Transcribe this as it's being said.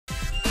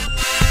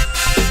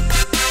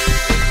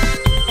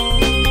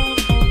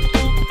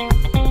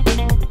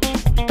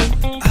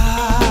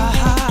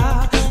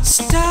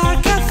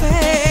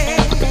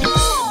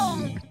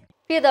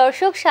প্রিয়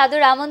দর্শক,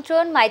 সাদর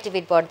আমন্ত্রণ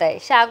মাইটিভির পর্দায়।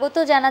 স্বাগত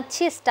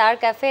জানাচ্ছি স্টার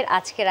ক্যাফের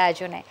আজকের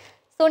আয়োজনে।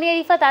 সোনিয়া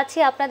রিফাত আছি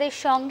আপনাদের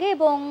সঙ্গে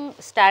এবং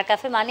স্টার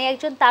ক্যাফে মানে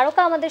একজন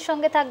তারকা আমাদের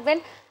সঙ্গে থাকবেন।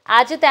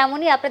 আজও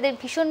তেমনই আপনাদের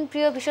ভীষণ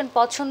প্রিয়, ভীষণ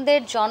পছন্দের,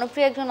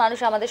 জনপ্রিয় একজন মানুষ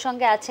আমাদের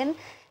সঙ্গে আছেন,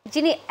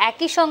 যিনি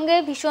একই সঙ্গে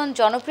ভীষণ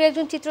জনপ্রিয়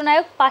একজন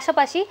চিত্রনায়ক,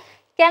 পাশাপাশি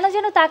কেন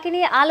যেন তাকে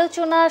নিয়ে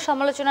আলোচনা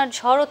সমালোচনার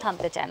ঝড়ও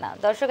থামতে চায় না।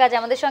 দর্শক, আজ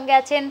আমাদের সঙ্গে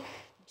আছেন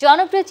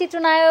জনপ্রিয়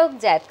চিত্রনায়ক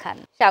জায়েদ খান।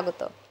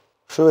 স্বাগত।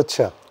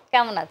 শুভেচ্ছা।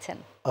 কেমন আছেন?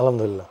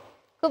 আলহামদুলিল্লাহ,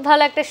 খুব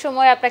ভালো একটা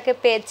সময় আপনাকে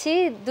পেয়েছি।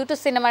 দুটো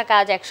সিনেমার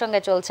কাজ একসঙ্গে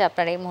চলছে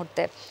আপনার এই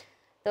মুহূর্তে।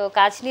 তো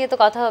কাজ নিয়ে তো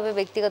কথা হবে,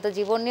 ব্যক্তিগত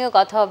জীবন নিয়েও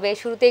কথা হবে।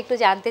 শুরুতে একটু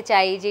জানতে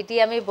চাই, যেটি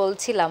আমি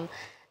বলছিলাম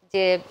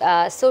যে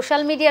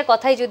সোশ্যাল মিডিয়ার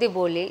কথাই যদি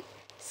বলি,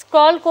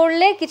 স্ক্রল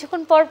করলে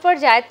কিছুক্ষণ পর পর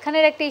জায়েদ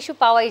খানের একটা ইস্যু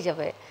পাওয়াই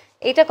যাবে।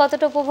 এটা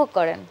কতটা উপভোগ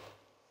করেন?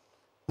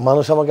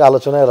 মানুষ আমাকে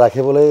আলোচনায়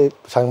রাখে বলে,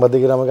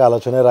 সাংবাদিকেরা আমাকে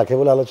আলোচনায় রাখে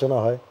বলে আলোচনা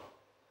হয়।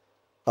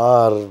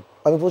 আর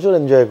আমি প্রচুর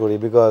এনজয় করি,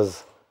 বিকজ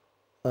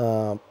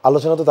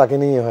আলোচনা তো তাকে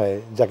নিয়ে হয়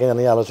যাকে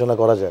নিয়ে আলোচনা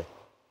করা যায়।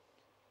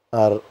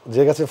 আর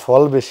যে কাছে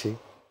ফল বেশি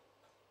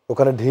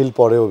ওখানে ঢিল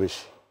পড়েও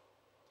বেশি,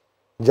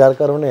 যার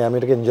কারণে আমি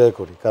এটাকে এনজয়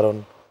করি। কারণ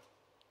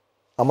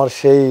আমার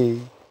সেই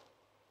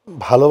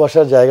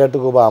ভালোবাসার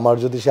জায়গাটুকু বা আমার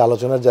যদি সেই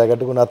আলোচনার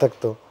জায়গাটুকু না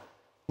থাকতো,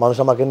 মানুষ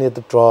আমাকে নিয়ে এত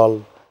ট্রল,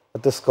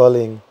 এত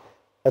স্কলিং,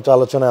 এত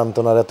আলোচনায় আনতো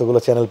না, আর এতগুলো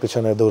চ্যানেল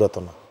পিছনে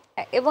দৌড়াতো না।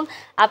 এবং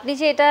আপনি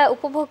যে এটা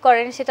উপভোগ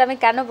করেন সেটা আমি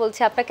কেন বলছি,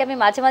 আপনাকে আমি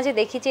মাঝে মাঝে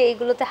দেখি যে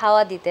এইগুলোতে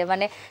হাওয়া দিতে,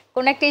 মানে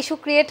কোন একটা ইস্যু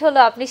ক্রিয়েট হলো,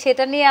 আপনি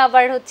সেটা নিয়ে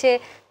আবার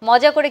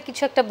মজা করে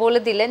কিছু একটা বলে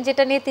দিলেন,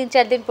 যেটা নিয়ে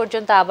 3-4 দিন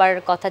পর্যন্ত আবার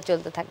কথা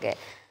চলতে থাকে।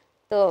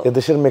 তো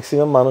এদেশের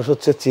ম্যাক্সিমাম মানুষ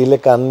চিলে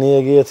কান নিয়ে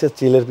গিয়েছে,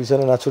 চিলের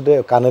পিছনে না ছুটে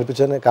কানের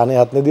পিছনে, কানে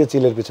হাত নিয়ে দিয়ে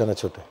চিলের পিছনে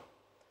ছুটে।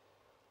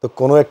 তো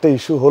কোনো একটা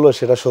ইস্যু হলো,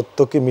 সেটা সত্য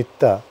কি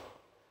মিথ্যা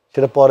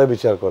সেটা পরে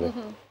বিচার করে,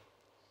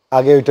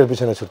 আগে ওইটার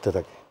পিছনে ছুটতে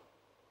থাকে।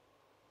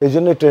 এই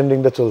জন্যই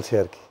ট্রেন্ডিংটা চলছে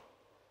আর কি।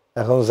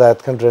 এখন জায়েদ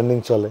খান ট্রেন্ডিং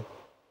চলে,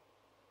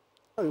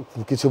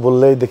 কিছু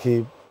বললেই দেখি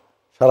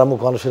সারা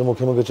মানুষের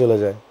মুখে মুখে চলে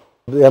যায়।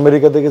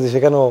 আমেরিকাতে গেছি,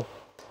 সেখানেও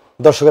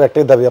দর্শকের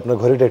একটাই দাবি, আপনার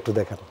ঘড়িটা একটু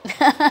দেখান।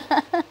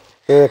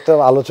 তো একটা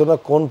আলোচনা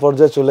কোন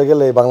পর্যায়ে চলে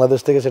গেলে বাংলাদেশ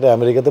থেকে সেটা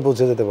আমেরিকাতে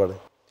পৌঁছে যেতে পারে।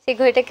 সেই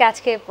ঘড়িটা কি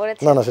আজকে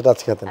পড়েছে? না, সেটা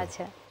আজকে হাতে নেই।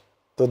 আচ্ছা,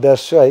 তো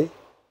that's why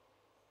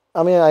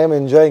I am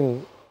enjoying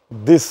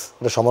this.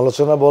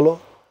 সমালোচনা বলো,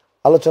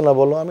 আলোচনা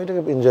বলো, আমি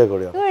এটাকে এনজয়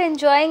করি। You are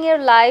enjoying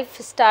your life,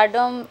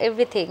 stardom,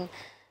 everything.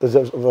 তো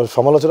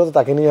সমালোচনা তো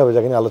তাকে নিয়ে হবে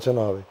যাকে নিয়ে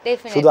আলোচনা হবে।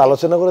 শুধু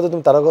আলোচনা করে তো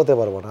তুমি তারকা হতে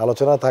পারবে না।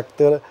 আলোচনা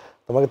থাকতে হলে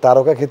তোমাকে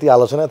তারকা খ্যাতি,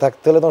 আলোচনায়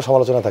থাকতে হলে তোমার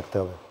সমালোচনা থাকতে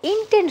হবে।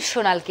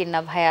 ইন্টেনশনাল কিনা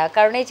ভাইয়া?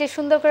 কারণ এই যে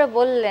সুন্দর করে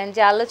বললেন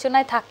যে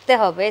আলোচনায় থাকতে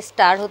হবে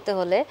স্টার হতে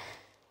হলে,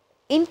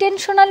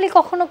 ইন্টেনশনালি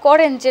কখনো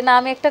করেন যে না,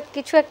 আমি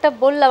কিছু একটা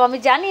বললাম, আমি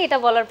জানি এটা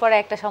বলার পরে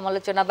একটা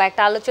সমালোচনা বা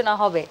একটা আলোচনা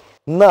হবে?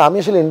 না, আমি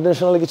আসলে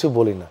ইন্টেনশনালি কিছু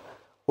বলি না।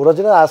 ওরা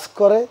যেটা আস্ক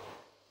করে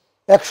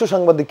 100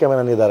 সাংবাদিক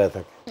ক্যামেরা নিয়ে দাঁড়ায়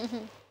থাকে,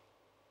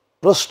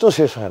 প্রশ্ন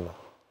শেষ হয় না।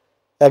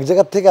 এক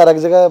জায়গার থেকে আরেক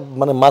জায়গায়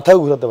মানে মাথাও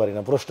ঘুরাতে পারি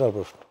না, প্রশ্ন আর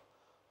প্রশ্ন।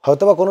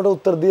 হয়তো বা কোনোটা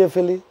উত্তর দিয়ে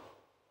ফেলি,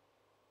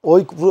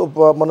 ওই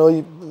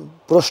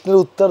প্রশ্নের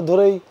উত্তর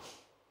ধরেই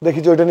দেখি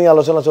যে ওইটা নিয়ে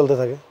আলোচনা চলতে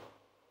থাকে।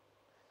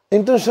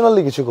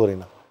 ইন্টেনশনালি কিছু করি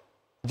না,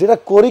 যেটা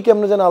করি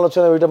কেমনে যেন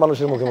আলোচনা ওইটা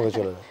মানুষের মুখে মুখে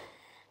চলে যায়।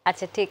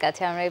 আচ্ছা, ঠিক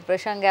আছে, আমরা এই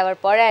প্রসঙ্গে আবার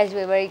পরে আসবো।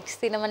 এবার এই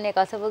সিনেমা নিয়ে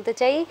কথা বলতে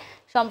চাই।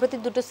 সম্প্রতি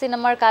দুটো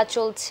সিনেমার কাজ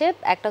চলছে,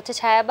 একটা হচ্ছে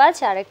ছায়াবাজ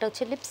আর একটা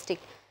হচ্ছে লিপস্টিক।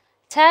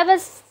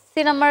 ছায়াবাজ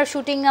সিনেমার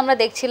শুটিং আমরা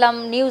দেখছিলাম,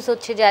 নিউজ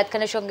হচ্ছে জায়েদ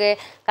খানের সঙ্গে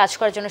কাজ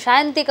করার জন্য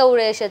সায়ন্তিকা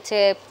উড়ে এসেছে,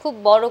 খুব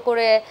বড়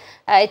করে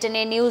এটা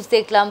নিয়ে নিউজ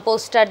দেখলাম,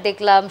 পোস্টার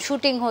দেখলাম,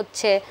 শুটিং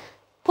হচ্ছে।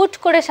 হুট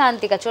করে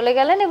সায়ন্তিকা চলে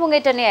গেলেন এবং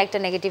এটা নিয়ে একটা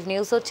নেগেটিভ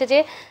নিউজ হচ্ছে যে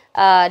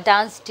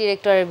ডান্স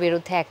ডিরেক্টরের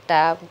বিরুদ্ধে একটা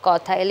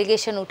কথা,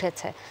 এলিগেশন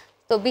উঠেছে।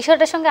 তো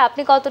বিষয়টার সঙ্গে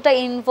আপনি কতটা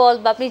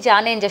ইনভলভ, আপনি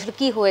জানেন যে আসলে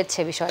কি হয়েছে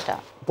বিষয়টা?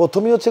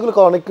 প্রথমেই হচ্ছে এগুলো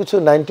অনেক কিছু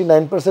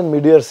 99%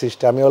 মিডিয়ার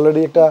সৃষ্টি। আমি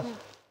অলরেডি একটা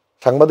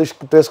সাংবাদিক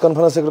প্রেস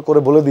কনফারেন্স এগুলো করে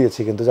বলে দিয়েছি,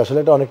 কিন্তু আসলে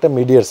এটা অনেকটা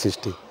মিডিয়ার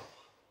সৃষ্টি।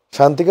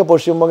 শান্তিকা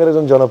পশ্চিমবঙ্গের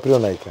একজন জনপ্রিয়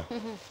নায়িকা,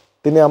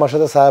 তিনি আমার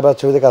সাথে ছায়াবাজ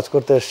ছবিতে কাজ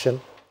করতে এসছেন।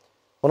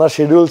 ওনার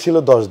শিডিউল ছিল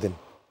 10 দিন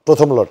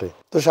প্রথম লটে।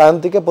 তো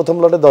শান্তিকে প্রথম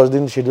লটে 10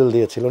 দিন শিডিউল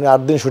দিয়েছিল, উনি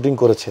 8 দিন শুটিং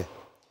করেছে।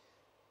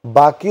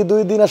 বাকি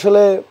 2 দিন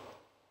আসলে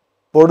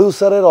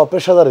প্রডিউসারের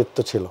অপেশাদারিত্ব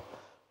ছিল,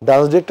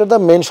 ডান্স ডিরেক্টরটা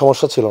মেইন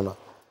সমস্যা ছিল না।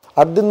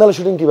 8 দিন নাহলে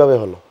শুটিং কীভাবে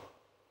হলো?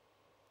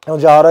 এবং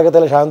যাওয়ার আগে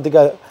তাহলে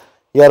শান্তিকা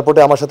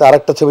এয়ারপোর্টে আমার সাথে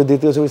আরেকটা ছবি,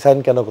 দ্বিতীয় ছবি সাইন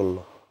কেন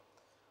করলো?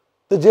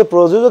 তো যে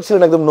প্রযোজক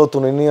ছিলেন একদম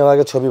নতুন, ইনি ওর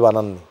আগে ছবি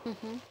বানাননি,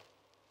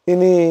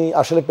 ইনি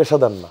আসলে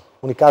পেশাদার না,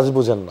 উনি কাজ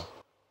বুঝেন না।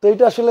 তো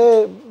এটা আসলে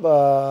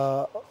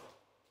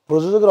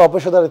প্রযোজকের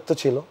অপেশাদারিত্ব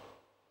ছিল।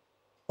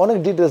 অনেক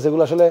ডিটেলস,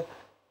 এগুলো আসলে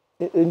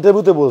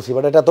ইন্টারভিউতে বলছি,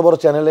 বাট এটা এত বড়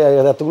চ্যানেলে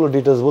এতগুলো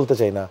ডিটেলস বলতে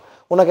চাই না।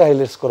 ওনাকে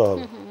হাইলাইটস করা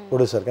হবে,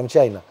 প্রডিউসারকে, আমি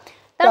চাই না।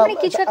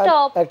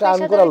 একটা আন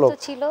করা লোক,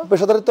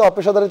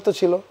 অপেশাদারিত্ব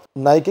ছিল।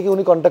 নায়িকাকে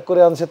উনি কন্ট্যাক্ট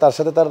করে আনছে, তার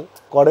সাথে তার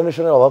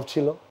কোঅর্ডিনেশনের অভাব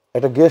ছিল।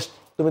 একটা গেস্ট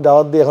তুমি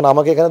দাওয়াত দিয়ে, এখন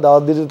আমাকে এখানে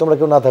দাওয়াত দিয়ে যদি তোমরা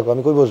কেউ না থাকো,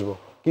 আমি কই বসবো,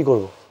 কি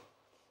করবো?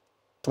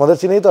 তোমাদের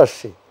চিনেই তো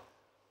আসছি।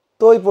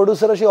 তো ওই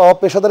প্রডিউসারের সেই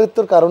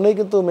অপেশাদারিত্বের কারণেই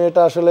কিন্তু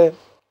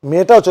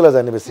মেয়েটাও চলে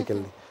যায়নি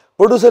বেসিক্যালি।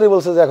 প্রডিউসারই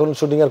বলছে যে এখন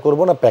শুটিং আর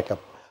করবো না, প্যাক আপ।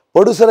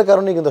 প্রডিউসারের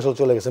কারণেই কিন্তু আসলে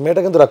চলে গেছে।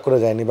 মেয়েটা কিন্তু রাগ করে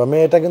যায়নি, বা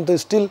মেয়েটা কিন্তু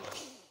স্টিল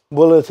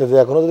বলেছে যে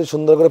এখনো যদি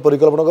সুন্দর করে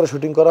পরিকল্পনা করে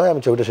শুটিং করা হয়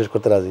আমি ছবিটা শেষ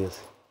করতে রাজি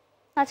আছি।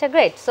 আচ্ছা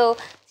গ্রেট। সো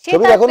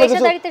ছবি এখনো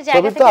কিছু,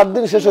 ছবি তো 8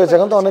 দিন শেষ হয়েছে,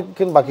 এখন তো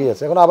অনেকক্ষণ বাকি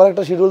আছে, এখন আবার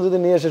একটা শিডিউল যদি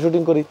নিয়ে এসে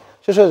শুটিং করি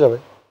শেষ হয়ে যাবে।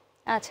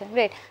 আচ্ছা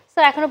গ্রেট। সো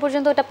এখনো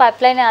পর্যন্ত ওটা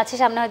পাইপলাইনে আছে,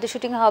 সামনে হয়তো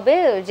শুটিং হবে,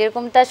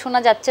 যেরকমটা শোনা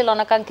যাচ্ছে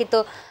অনাকাঙ্ক্ষিত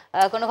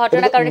কোনো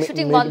ঘটনার কারণে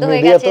শুটিং বন্ধ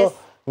হয়ে গেছে।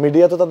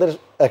 মিডিয়া তো তাদের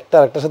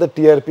একটার সাথে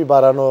টিআরপি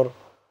বাড়ানোর,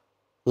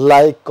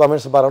 লাইক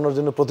কমেন্টস বাড়ানোর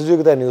জন্য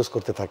প্রতিযোগিতায় নিউজ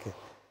করতে থাকে,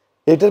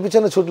 এটার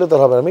পিছনে ছুটলে তো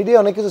হবে না। মিডিয়া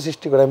অনেক কিছু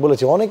সৃষ্টি করে, আমি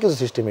বলেছি অনেক কিছু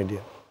সৃষ্টি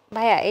মিডিয়া।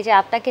 ভাইয়া এই যে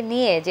আপনাকে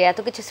নিয়ে যে এত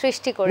কিছু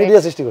সৃষ্টি করে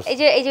মিডিয়া সৃষ্টি করছে,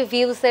 এই যে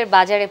ভিউজ এর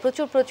বাজারে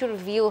প্রচুর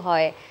ভিউ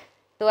হয়,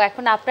 তো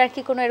এখন আপনার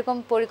কি কোনো এরকম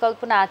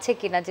পরিকল্পনা আছে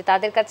কিনা যে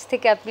তাদের কাছ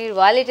থেকে আপনি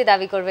রয়্যালিটি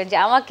দাবি করবেন যে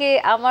আমাকে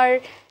আমার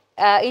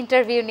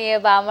ইন্টারভিউ নিয়ে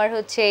বা আমার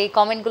হচ্ছে এই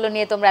কমেন্টগুলো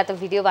নিয়ে তোমরা এত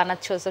ভিডিও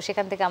বানাচ্ছো, তো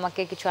সেখান থেকে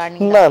আমাকে কিছু আর্নিং?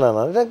 না না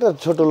না, এটা একটা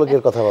ছোট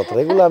লোকের কথাবার্তা,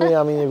 এগুলো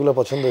আমি এগুলো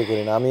পছন্দই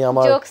করি না। আমি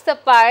আমার জোকস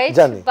অ্যাপার্ট,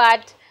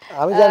 বাট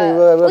আমি জানি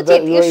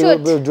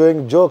doing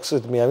jokes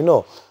with me, I know,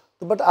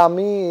 but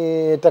আমি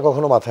এটা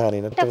কখনো মাথায় আনি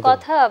না। একটা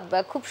কথা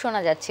খুব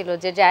শোনা যাচ্ছিল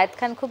যে জায়েদ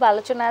খান খুব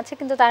আলোচনা আছে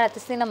কিন্তু তার হাতে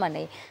সিনেমা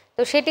নেই,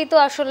 তো সেটাই তো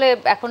আসলে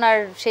এখন আর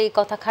সেই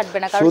কথা খাটবে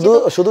না। কারণ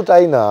শুধু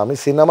তাই না, আমি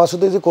সিনেমা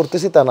শুধু যে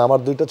করতেছি তা না,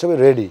 আমার 2টা ছবি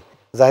রেডি,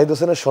 জাহিদ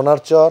হোসেনের সোনার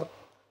চর,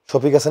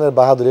 শফিক হাসানের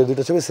বাহাদুর, এই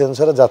 2টা ছবি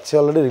সেন্সরে যাচ্ছে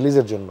অলরেডি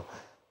রিলিজের জন্য।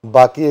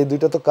 বাকি এই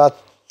 2টা তো কাজ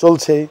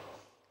চলছেই,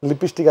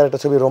 লিপস্টিক আর একটা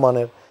ছবি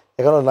রোমানের,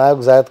 এখনো নায়ক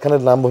জায়েদ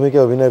খানের নাম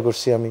ভূমিকায় অভিনয়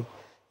করছি আমি,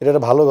 এটা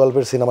একটা ভালো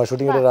গল্পের সিনেমা,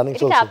 শুটিং এটা রানিং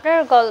চলছে। এটা আপনার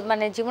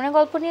মানে জীবনের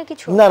গল্প নিয়ে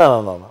কিছু? না না না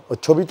না, ওই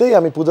ছবিতেই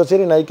আমি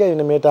পূজাচেরি নায়িকা, এই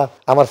মেয়েটা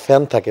আমার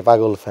ফ্যান থাকে,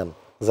 পাগল ফ্যান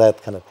জায়েদ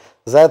খানের,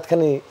 জায়েদ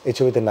খানই এই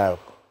ছবিতে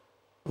নায়ক,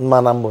 মা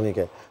নাম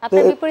ভূমিকায়।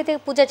 আপনার বিপরীতে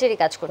পূজাচেরি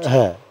কাজ করছে?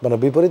 হ্যাঁ, মানে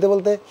বিপরীতে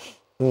বলতে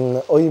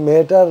ওই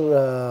মেয়েটার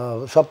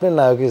স্বপ্নের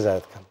নায়কই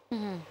জায়েদ খান,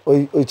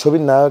 ওই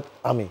ছবির নায়ক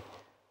আমি।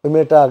 ওই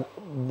মেয়েটা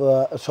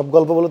সব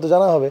গল্প বলে তো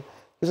জানা হবে,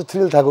 কিছু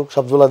থ্রিল থাকুক,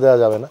 সব জোলা দেওয়া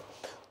যাবে না।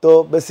 তো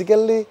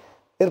বেসিক্যালি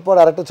এরপর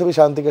আরেকটা ছবি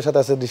শান্তিকের সাথে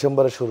আছে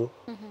ডিসেম্বরের শুরু,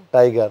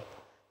 টাইগার,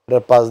 এটা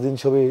 5 দিন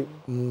ছবি,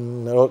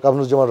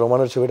 কামরুজ্জামান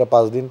রোমানের ছবিটা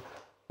 5 দিন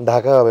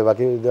ঢাকা হবে,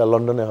 বাকি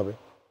লন্ডনে হবে।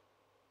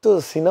 তো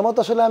সিনেমা তো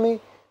আসলে আমি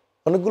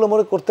অনেকগুলো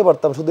মোড়ে করতে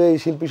পারতাম, শুধু এই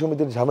শিল্পী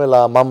সমিতির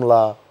ঝামেলা,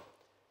 মামলা,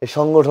 এই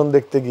সংগঠন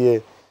দেখতে গিয়ে,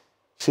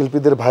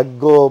 শিল্পীদের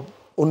ভাগ্য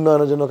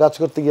উন্নয়নের জন্য কাজ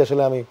করতে গিয়ে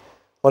আসলে আমি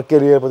আমার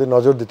কেরিয়ারের প্রতি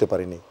নজর দিতে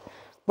পারিনি।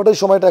 বাট ওই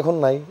সময়টা এখন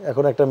নাই,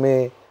 এখন একটা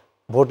মেয়ে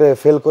ভোটে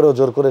ফেল করেও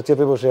জোর করে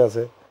চেপে বসে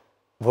আছে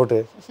ভোটে,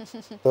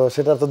 তো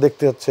সেটা তো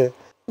দেখতে হচ্ছে।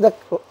 দেখ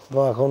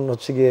এখন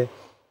হচ্ছে গিয়ে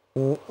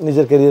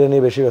নিজের ক্যারিয়ারে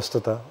নিয়ে বেশি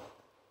ব্যস্ততা,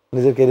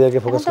 নিজের ক্যারিয়ারকে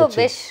ফোকাস করছি।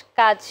 বেশ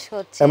কাজ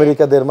হচ্ছে,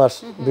 আমেরিকা 1.5 মাস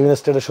বিভিন্ন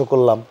স্টেটে শো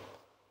করলাম,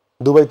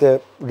 দুবাইতে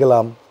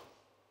গেলাম,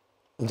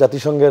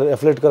 জাতিসংঘের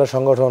অ্যাফিলিয়েট করা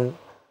সংগঠন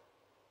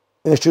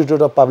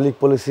institute of public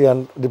policy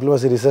and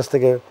diplomacy research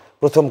থেকে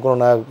প্রথম কোনো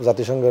নায়ক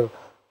জাতিসংঘের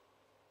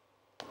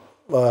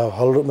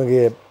হলরুমে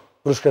গিয়ে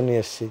পুরস্কার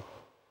নিয়ে এসেছি।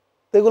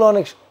 এগুলো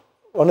অনেক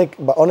অনেক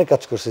অনেক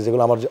কাজ করছি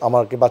যেগুলো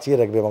আমাকে বাঁচিয়ে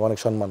রাখবে এবং অনেক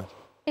সম্মানের।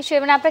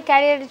 নিশ্চয়ই, মানে আপনার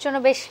ক্যারিয়ারের জন্য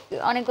বেশ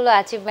অনেকগুলো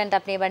অ্যাচিভমেন্ট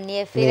আপনি এবার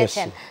নিয়ে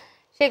ফিরেছেন,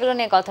 সেগুলো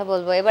নিয়ে কথা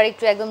বলবো। এবার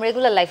একটু একদম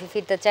রেগুলার লাইফে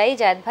ফিরতে চাই।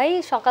 জায়েদ ভাই,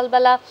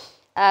 সকালবেলা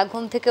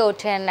ঘুম থেকে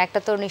ওঠেন, একটা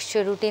তো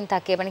নিশ্চয়ই রুটিন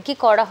থাকে, মানে কি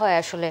করা হয়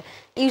আসলে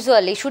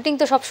ইউজুয়ালি? শুটিং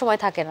তো সব সময়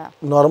থাকে না।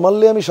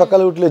 নর্মালি আমি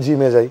সকালে উঠলে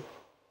জিমে যাই,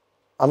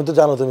 আমি তো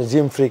জানো তুমি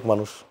জিম ফ্রিক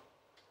মানুষ,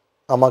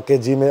 আমাকে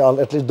জিমে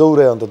অ্যাটলিস্ট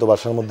দৌড়াই, অন্তত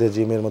বাসার মধ্যে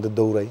জিমের মধ্যে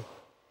দৌড়াই।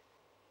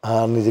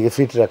 হ্যাঁ, নিজেকে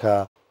ফিট রাখা,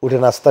 উঠে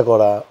নাস্তা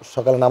করা,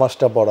 সকালে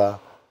নামাজটা পড়া,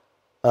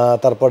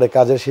 তারপরে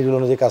কাজের শিডিউল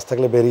অনুযায়ী কাজ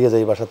থাকলে বেরিয়ে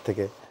যাই বাসার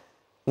থেকে,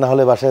 না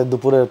হলে বাসায়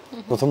দুপুরের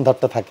প্রথম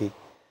ধাপটা থাকি,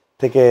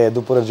 থেকে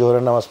দুপুরে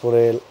জোহরের নামাজ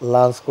পড়ে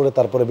লাঞ্চ করে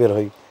তারপরে বের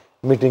হই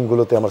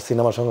মিটিংগুলোতে, আমার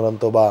সিনেমা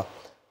সংক্রান্ত বা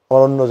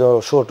আমার অন্য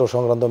শো টো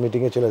সংক্রান্ত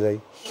মিটিংয়ে চলে যাই।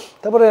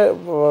 তারপরে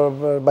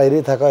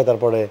বাইরেই থাকা হয়,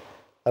 তারপরে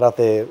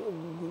রাতে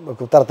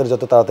খুব তাড়াতাড়ি,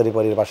 যত তাড়াতাড়ি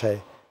পারি বাসায়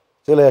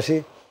চলে আসি,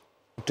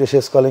 একটু এসে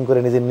স্কলিং করে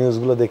নিজের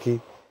নিউজগুলো দেখি,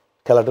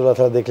 খেলাধুলা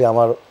দেখলে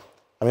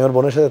আমি আমার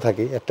বোনের সাথে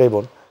থাকি, একটাই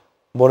বোন,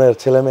 বোনের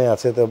ছেলে মেয়ে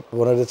আছে, তো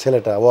বোনের যে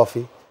ছেলেটা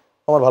ওয়াফি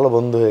আমার ভালো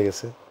বন্ধু হয়ে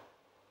গেছে,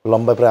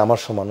 লম্বায় প্রায় আমার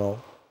সমানও,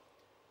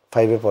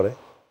 5-এ পড়ে,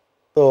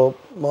 তো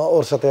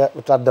ওর সাথে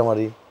আড্ডা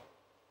মারি,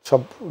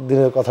 সব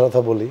দিনের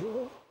কথা বলি,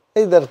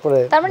 এই তারপরে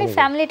তার মানে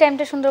ফ্যামিলি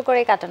টাইমটা সুন্দর করে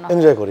কাটানো,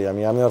 এনজয় করি।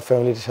 আমি আমার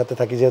ফ্যামিলির সাথে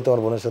থাকি, যেহেতু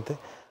আমার বোনের সাথে,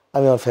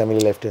 আমি আমার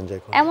ফ্যামিলি লাইফটা এনজয়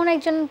করি। এমন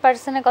একজন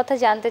পার্সনের কথা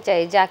জানতে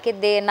চাই যাকে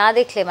না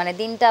দেখলে, মানে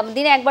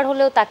দিনে একবার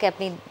হলেও তাকে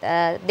আপনি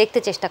দেখতে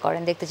চেষ্টা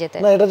করেন, দেখতে যেতে?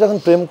 না, এটা যখন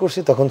প্রেম করছি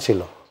তখন ছিল,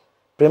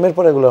 প্রেমের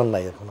পর এগুলো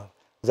নাই এখন আর।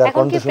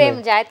 এখন কি প্রেম?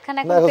 জায়েদ খান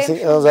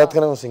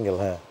এখন সিঙ্গেল,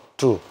 হ্যাঁ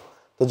ট্রু।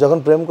 তো যখন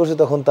প্রেম করছি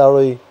তখন তার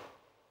ওই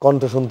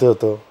কণ্ঠ শুনতে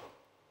হতো,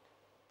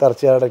 তার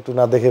চেহারাটা একটু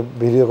না দেখে,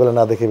 ভিডিও কলে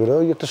না দেখে বেরো,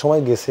 ওই একটা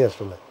সময় গেছে।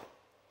 আসলে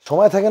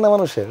সময় থাকে না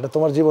মানুষের, এটা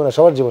তোমার জীবনে,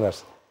 সবার জীবনে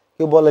আসে,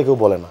 কেউ বলে কেউ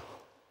বলে না।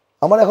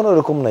 আমার এখন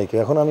ওরকম নাই কেউ,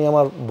 এখন আমি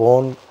আমার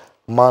বোন,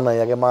 মা নাই,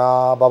 আগে মা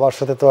বাবার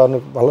সাথে তো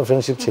অনেক ভালো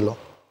ফ্রেন্ডশিপ ছিল,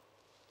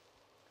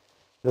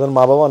 যখন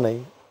মা বাবা নেই,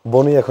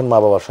 বোনই এখন মা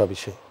বাবার সব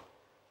বিষয়।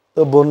 তো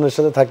বোনের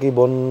সাথে থাকি,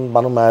 বোন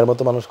মায়ের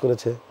মতো মানুষ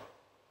করেছে,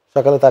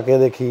 সকালে তাকে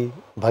দেখি,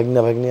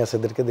 ভাগ্নি আছে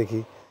এদেরকে দেখি,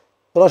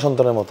 ওরা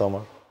সন্তানের মতো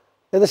আমার।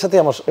 এদের সাথে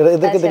আমার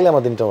এদেরকে দেখলে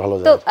আমার দিনটা ভালো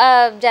যায়। তো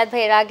জায়েদ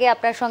ভাই, এর আগে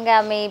আপনার সঙ্গে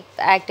আমি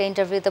একটা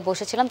ইন্টারভিউতে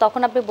বসেছিলাম,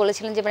 তখন আপনি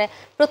বলেছিলেন যে মানে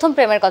প্রথম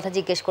প্রেমের কথা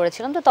জিজ্ঞেস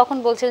করেছিলাম, তো তখন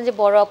বলছিলেন যে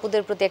বড়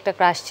আপুদের প্রতি একটা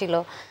ক্রাশ ছিল,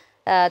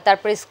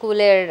 তারপরে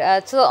স্কুলের,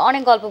 তো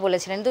অনেক গল্প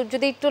বলেছিলেন। তো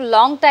যদি একটু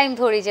লং টাইম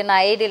ধরি যে না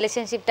এই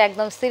রিলেশনশিপটা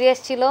একদম সিরিয়াস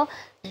ছিল,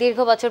 দীর্ঘ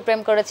বছর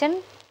প্রেম করেছেন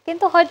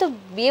কিন্তু হয়তো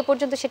বিয়ে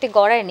পর্যন্ত সেটি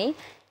গড়ায়নি,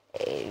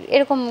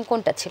 এরকম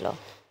কোনটা ছিল?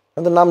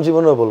 আমি তো নাম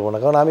জীবনেও বলবো না,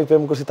 কারণ আমি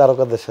প্রেম করছি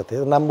তারকাদের সাথে,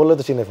 নাম বললে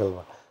তো চিনে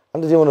ফেলবা। আমি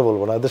তো জীবনে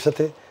বলবো না, এদের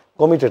সাথে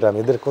কমিটেড আমি,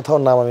 এদের কোথাও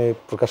নাম আমি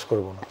প্রকাশ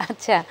করবো না।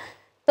 আচ্ছা,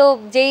 তো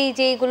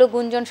যেইগুলো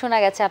গুঞ্জন শোনা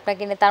গেছে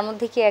আপনাকে নিয়ে, তার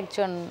মধ্যে কি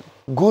একজন?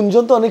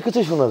 গুঞ্জন তো অনেক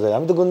কিছুই শোনা যায়,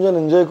 আমি তো গুঞ্জন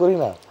এনজয় করি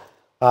না।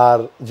 আর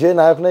যে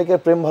নায়ক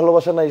নায়িকার প্রেম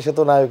ভালোবাসা নাই সে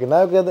তো নায়ক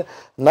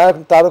নায়ক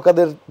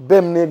তারকাদের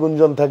প্রেম নিয়ে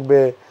গুঞ্জন থাকবে,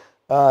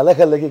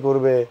 লেখালেখি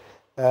করবে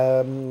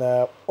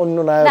অন্য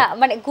নায়ক। না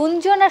মানে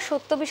গুঞ্জন আর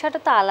সত্য বিষয়টা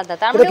তো আলাদা,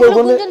 তার মানে ওগুলো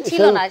গুঞ্জন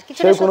ছিল না,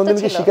 কিছুটা সত্য ছিল। কোনোদিন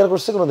কি স্বীকার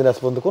করছে? কোনোদিন আজ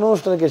পর্যন্ত কোন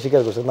অনুষ্ঠানে কে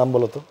স্বীকার করছে? নাম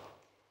বলো তো।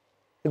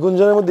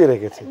 গুঞ্জনের মধ্যেই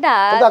রেখেছে,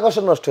 তাতে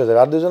আকর্ষণ নষ্ট হয়ে যাবে।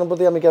 আর দুজনের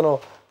প্রতি আমি কেন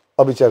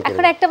অবিচার করব?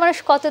 এখন একটা মানুষ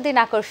কতদিন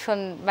আকর্ষণ,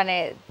 মানে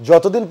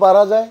যতদিন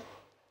পারা যায়,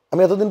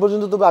 আমি এতদিন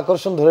পর্যন্ত তবে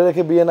আকর্ষণ ধরে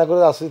রেখে বিয়ে না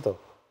করে আসি তো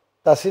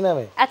তাসি না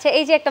আমি। আচ্ছা,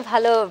 এই যে একটা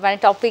ভালো মানে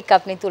টপিক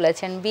আপনি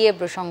তুলেছেন বিয়ে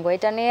প্রসঙ্গ,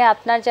 এটা নিয়ে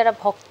আপনার যারা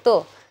ভক্ত,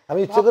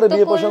 আমি ইচ্ছে করে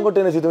বিয়ে প্রসঙ্গ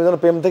টেনেছি, তুমি যেন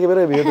প্রেম থেকে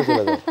বেরোয় বিয়েতে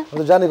চলে যাও।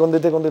 আমি জানি কোন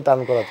দিকে কোন দিকে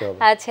টার্ন করাতে হবে।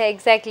 আচ্ছা,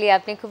 এক্স্যাক্টলি,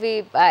 আপনি খুবই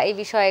এই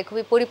বিষয়ে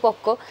খুবই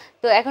পরিপক্ক।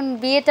 তো এখন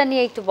বিয়েটা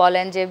নিয়ে একটু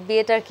বলেন যে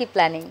বিয়েটার কি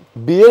প্ল্যানিং?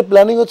 বিয়ের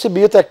প্ল্যানিং হচ্ছে,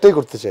 বিয়ে তো একটাই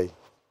করতে চাই।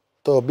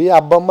 তো বিয়ে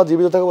আব্বা আম্মা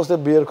জীবিত থাকা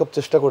অবস্থায় বিয়ের খুব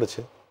চেষ্টা করেছে,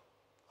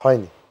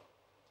 হয়নি।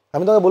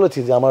 আমি তোমাকে বলেছি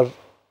যে আমার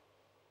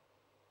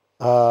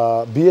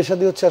বিয়ে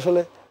শাদী হচ্ছে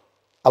আসলে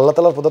আল্লাহ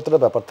তাআলার প্রদত্তটা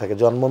ব্যাপার থাকে,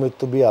 জন্ম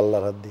মৃত্যু বিয়ে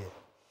আল্লাহর হাত দিয়ে।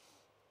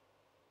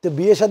 যে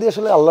বিয়ে শাদী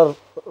আসলে আল্লাহর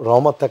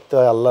রহমত থাকতে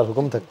হয়, আল্লাহর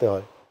হুকুম থাকতে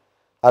হয়,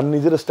 আর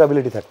নিজের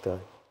স্টেবিলিটি থাকতে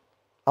হয়।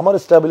 আমার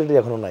স্টেবিলিটি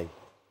এখনো নাই,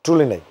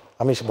 ট্রুলি নাই।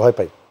 আমি ভয়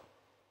পাই,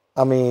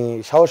 আমি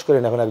সাহস করি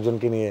না এখন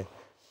একজনকে নিয়ে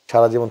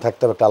সারা জীবন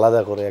থাকতে হবে একটা আলাদা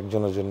করে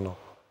একজনের জন্য,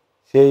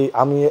 সেই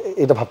আমি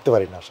এটা ভাবতে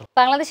পারি না আসলে।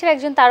 বাংলাদেশের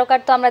একজন তারকার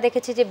তো আমরা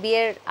দেখেছি যে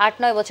বিয়ের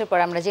 8-9 বছর পর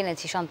আমরা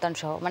জেনেছি সন্তান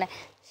সহ, মানে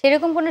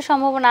সেরকম কোনো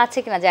সম্ভাবনা আছে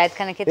কিনা জায়েদ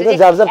খানের ক্ষেত্রে? এটা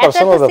যার যার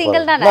পার্সোনাল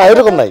ব্যাপার না,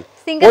 এরকম নাই।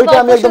 ওইটা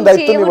আমি একদম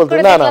দায়িত্ব নিয়ে বলতে,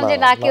 না না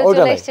না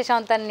ওইটা নাই,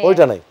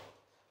 ওইটা নাই,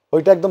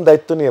 ওইটা একদম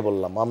দায়িত্ব নিয়ে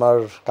বললাম। আমার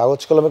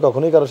কাগজ কলমে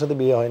কখনোই কারোর সাথে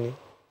বিয়ে হয়নি,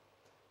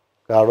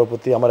 কারোর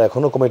প্রতি আমার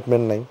এখনো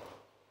কমিটমেন্ট নাই।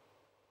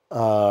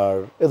 আর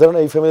এ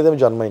ধরনের এই ফ্যামিলিতে আমি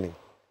জন্মাইনি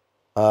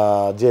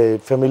যে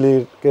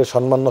ফ্যামিলিকে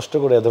সম্মান নষ্ট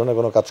করে এ ধরনের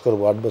কোনো কাজ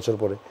করবো 8 বছর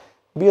পরে।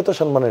 বিয়ে তো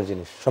সম্মানের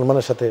জিনিস,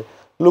 সম্মানের সাথে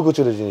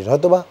লুকোচুরির জিনিস।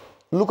 হয়তো বা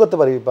লুকোতে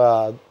পারি বা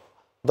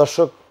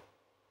দর্শক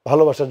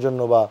ভালোবাসার জন্য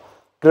বা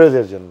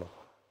ক্রেজের জন্য,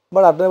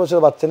 বাট 8-9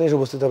 বছরের বাচ্চা নিয়ে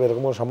উপস্থিত হবে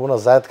এরকম কোনো সম্ভাবনা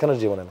জায়েদ খানের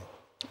জীবনে নেই।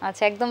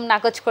 আচ্ছা, একদম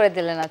নাকচ করে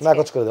দিলেন।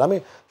 নাকচ করে দিলাম, আমি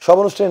সব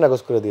অনুষ্ঠানে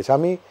নাকচ করে দিয়েছি।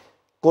 আমি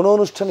কোনো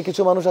অনুষ্ঠানে,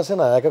 কিছু মানুষ আছে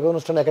না এক এক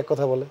অনুষ্ঠানে এক এক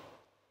কথা বলে,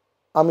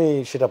 আমি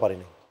সেটা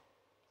পারিনি।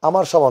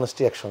 আমার সব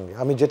অনেস্টি একসঙ্গে,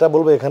 আমি যেটা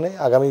বলবো এখানে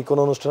আগামী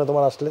কোনো অনুষ্ঠানে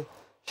তোমার আসলে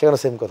সেখানে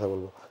সেম কথা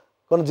বলবো।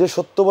 কারণ যে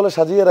সত্য বলে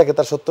সাজিয়ে রাখে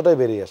তার সত্যটাই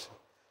বেরিয়ে আসে।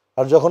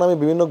 আর যখন আমি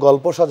বিভিন্ন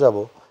গল্প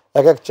সাজাবো,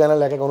 এক এক চ্যানেল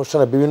এক এক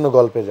অনুষ্ঠানে বিভিন্ন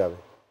গল্পে যাবে,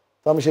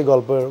 তো আমি সেই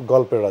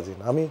গল্পের রাজি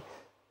না। আমি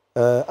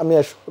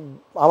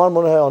আমার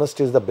মনে হয়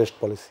honesty is the best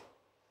policy.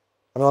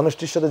 আমি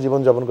অনেস্টির সাথে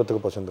জীবনযাপন করতে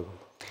খুব পছন্দ করি।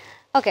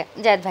 ওকে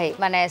জায়েদ ভাই,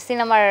 মানে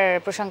সিনেমার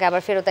প্রসঙ্গে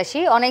আবার ফেরত আসি।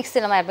 অনেক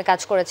সিনেমায় আপনি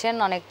কাজ করেছেন,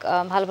 অনেক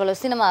ভালো ভালো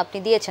সিনেমা আপনি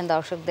দিয়েছেন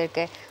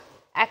দর্শকদেরকে।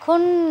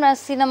 এখন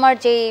সিনেমার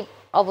যেই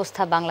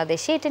অবস্থা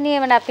বাংলাদেশে, এটা নিয়ে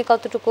মানে আপনি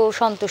কতটুকু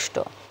সন্তুষ্ট?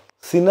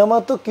 সিনেমা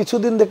তো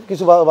কিছুদিন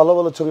কিছু ভালো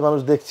ভালো ছবি মানুষ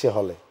দেখছে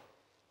হলে,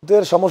 কিন্তু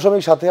এর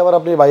সমসাময়িক সাথে আবার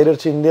আপনি বাইরের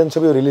ইন্ডিয়ান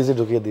ছবিও রিলিজে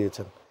ঢুকিয়ে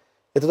দিয়েছেন।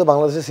 এতে তো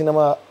বাংলাদেশের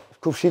সিনেমা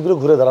খুব শীঘ্র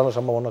ঘুরে দাঁড়ানোর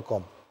সম্ভাবনা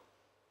কম।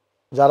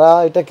 যারা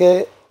এটাকে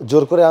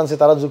জোর করে আনছে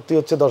তারা যুক্তি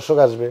হচ্ছে দর্শক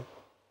আসবে,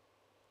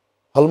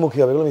 হলমুখী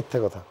হবে, এগুলো মিথ্যা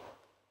কথা।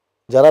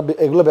 যারা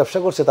এগুলো ব্যবসা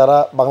করছে তারা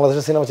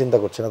বাংলাদেশের সিনেমা চিন্তা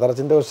করছে না, তারা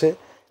চিন্তা করছে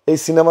এই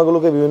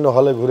সিনেমাগুলোকে বিভিন্ন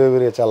হলে ঘুরে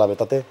ঘুরে চালাবে,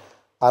 তাতে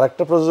আর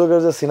একটা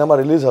প্রযোজকের যে সিনেমা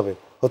রিলিজ হবে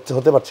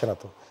হতে পারছে না।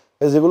 তো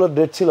যেগুলো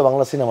ডেট ছিল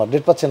বাংলা সিনেমার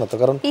ডেট পাচ্ছে না, তো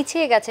কারণ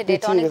পিছিয়ে গেছে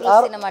ডেট।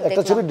 আর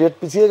একটা ছবি ডেট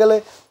পিছিয়ে গেলে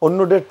অন্য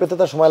ডেট পেতে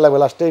তার সময় লাগবে,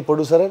 লাস্টে এই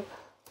প্রডিউসারের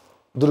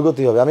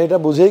দুর্গতি হবে। আমি এটা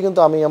বুঝেই কিন্তু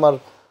আমি আমার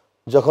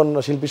যখন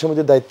শিল্পী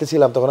সমিতির দায়িত্বে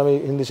ছিলাম তখন আমি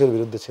হিন্দি ছবির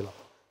বিরুদ্ধে ছিলাম,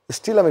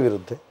 স্টিল আমি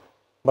বিরুদ্ধে,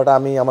 বাট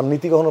আমি আমার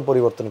নীতি কখনো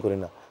পরিবর্তন করি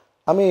না।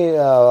 আমি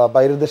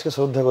বাইরের দেশকে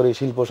শ্রদ্ধা করি,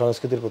 শিল্প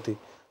সংস্কৃতির প্রতি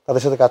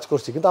তাদের সাথে কাজ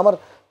করছি, কিন্তু আমার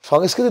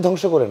সংস্কৃতি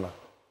ধ্বংস করে না,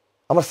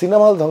 আমার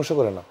সিনেমা হল ধ্বংস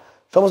করে না।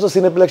 সমস্ত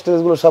সিনেপ্লেক্স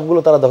টেক্সগুলো সবগুলো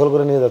তারা দখল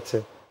করে নিয়ে যাচ্ছে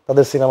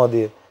তাদের সিনেমা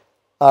দিয়ে।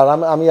 আর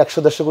আমি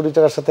 100-150 কোটি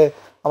টাকার সাথে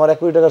আমার 1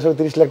 কোটি টাকার ছবি,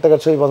 30 লাখ টাকার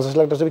ছবি, 50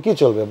 লাখ টাকার ছবি কী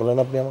চলবে বলেন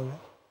আপনি আমাকে?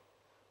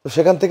 তো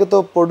সেখান থেকে তো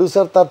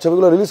প্রডিউসার তার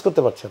ছবিগুলো রিলিজ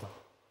করতে পারছে না।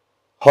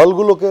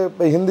 হলগুলোকে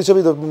হিন্দি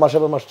ছবি মাসে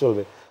পর মাস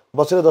চলবে,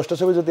 বছরে 10টা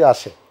ছবি যদি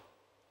আসে,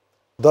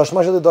 10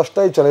 মাসে যদি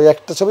 10টাই চলে,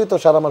 একটা ছবি তো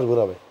সারা মাস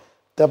ঘুরাবে,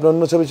 তো আপনার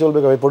অন্য ছবি চলবে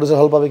কীভাবে? প্রডিউসার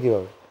হল পাবে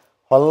কীভাবে?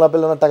 হল না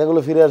পেলে ওনার টাকাগুলো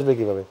ফিরে আসবে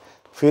কীভাবে?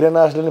 ফিরে না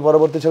আসলে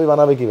পরবর্তী ছবি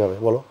বানাবে কীভাবে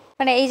বলো?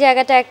 মানে এই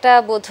জায়গাটা একটা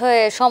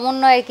বোধহয়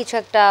সমন্বয়ের কিছু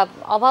একটা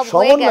অভাব হয়ে গেছে।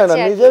 সমন্বয়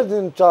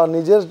না,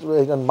 নিজের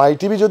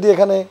মাইটিভি যদি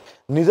এখানে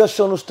নিজস্ব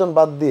অনুষ্ঠান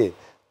বাদ দিয়ে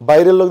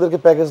বাইরের লোকদেরকে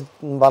প্যাকেজ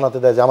বানাতে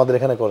দেয় যে আমাদের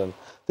এখানে করেন,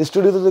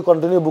 স্টুডিওতে যদি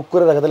কন্টিনিউ বুক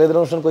করে রাখে, তাহলে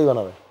এদের অনুষ্ঠান কই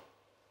বানাবে?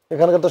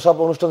 এখানকার তো সব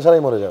অনুষ্ঠান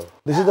ছাড়াই মরে যাবে।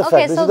 This is the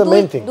fact, this is the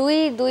main thing.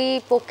 দুই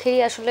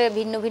পক্ষেরই আসলে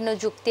ভিন্ন ভিন্ন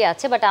যুক্তি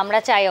আছে, বাট আমরা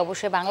চাই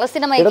অবশ্যই বাংলা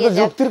সিনেমা এটা তো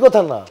যুক্তির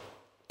কথা না,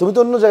 তুমি তো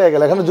অন্য জায়গায়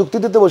গেলে, এখানে যুক্তি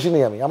দিতে বসিনি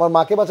আমি। আমার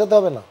মাকে বাঁচাতে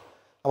হবে না,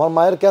 আমার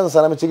মায়ের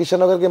ক্যান্সার, আমি চিকিৎসা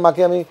না করে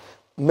মাকে আমি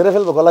মেরে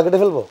ফেলবো, গলা কেটে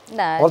ফেলবো?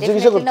 আমার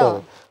চিকিৎসা করতে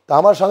হবে। তা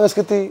আমার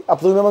সংস্কৃতি,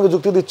 তুমি আমাকে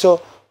যুক্তি দিচ্ছ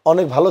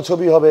অনেক ভালো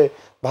ছবি হবে,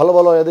 ভালো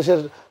ভালো এদেশের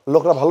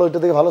লোকরা ভালো এটা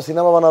থেকে ভালো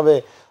সিনেমা বানাবে,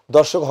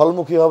 দর্শক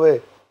হলমুখী হবে,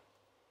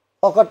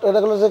 এটা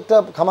হলো যে একটা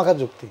খামাখা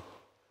যুক্তি।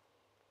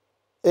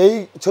 এই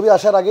ছবি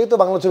আসার আগেই তো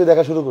বাংলা ছবি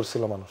দেখা শুরু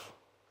করছিল মানুষ,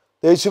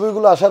 তো এই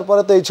ছবিগুলো আসার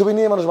পরে তো এই ছবি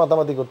নিয়ে মানুষ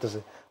মাতামাতি করতেছে।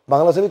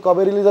 বাংলা ছবি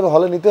কবে রিলিজ হবে,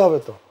 হলে নিতে হবে,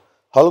 তো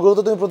হলগুলো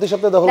তো তুমি প্রতি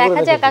সপ্তাহে দখল করে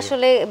দেখা যাক।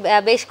 আসলে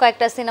বেশ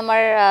কয়েকটা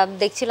সিনেমার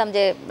দেখছিলাম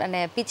যে মানে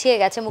পিছিয়ে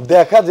গেছে মুক্তি,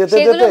 দেখা যেতে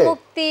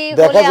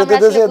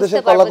যেতে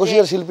এদেশের কলাকুশলী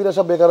আর শিল্পীরা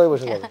সব বেকার হয়ে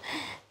বসে যাবে।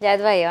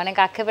 জায়েদ ভাই, অনেক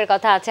আক্ষেপের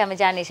কথা আছে, আমি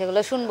জানি, সেগুলো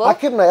শুনবো।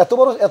 আক্ষেপ না,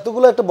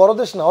 এতগুলো একটা বড়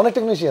দেশ না, অনেক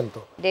টেকনিশিয়ান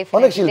তো,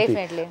 অনেক শিল্পী।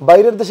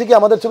 বাইরের দেশে কি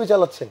আমাদের ছবি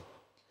চালাচ্ছে?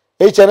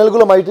 এই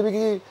চ্যানেলগুলো মাইটিভি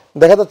কি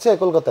দেখা যাচ্ছে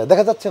কলকাতায়?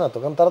 দেখা যাচ্ছে না তো,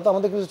 কারণ তারা তো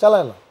আমাদের কিছু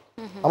চালায় না,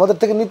 আমাদের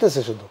থেকে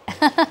নিতেছে শুধু।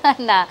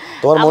 না,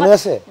 তোমার মনে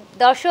আছে?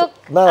 দর্শক,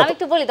 আমি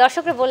একটু বলি,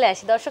 দর্শকরে বলে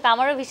আসি, দর্শক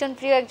আমারও ভীষণ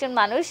প্রিয় একজন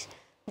মানুষ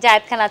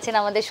জায়েদ খান আছেন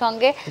আমাদের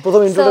সঙ্গে।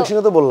 প্রথম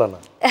ইন্ট্রোডাকশনে তো বললা না,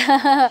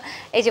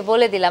 এই যে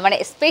বলে দিলাম, মানে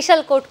স্পেশাল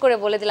কোড করে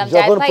বলে দিলাম।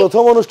 জায়েদ ভাই,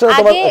 প্রথম অনুষ্ঠানে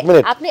তোমার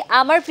আপনি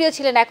আমার প্রিয়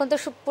ছিলেন, এখন তো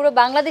পুরো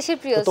বাংলাদেশের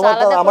প্রিয়।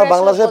 আমার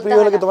বাংলাদেশের প্রিয়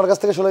হলে কি তোমার কাছ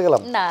থেকে সরে গেলাম?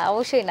 না,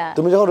 অবশ্যই না।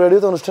 তুমি যখন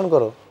রেডিওতে অনুষ্ঠান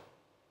করো,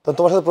 তখন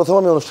তোমার সাথে প্রথম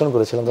আমি অনুষ্ঠান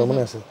করেছিলাম, তোমার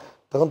মনে আছে?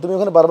 তখন তুমি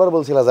ওখানে বারবার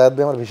বলছিলা জায়েদ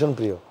ভাই আমার ভীষণ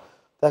প্রিয়।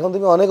 এখন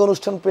তুমি অনেক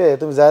অনুষ্ঠান পেয়ে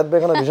তুমি জায়েদ ভাই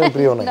এখন ভীষণ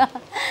প্রিয় নাই।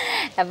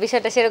 না,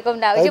 বিষয়টা সেরকম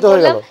না। ওই যে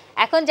বললাম,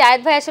 এখন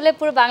জায়েদ ভাই আসলে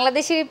পুরো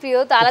বাংলাদেশেরই প্রিয়,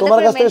 তো আলাদা করে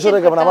তোমার কাছ থেকে সরে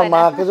গেলাম। আমার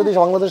মাকে যদি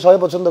বাংলাদেশ সবাই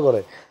পছন্দ করে,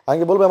 আমি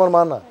কি বলবো আমার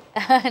মা না?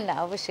 না,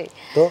 অবশ্যই।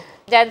 তো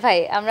জায়েদ ভাই,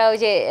 আমরা ওই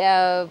যে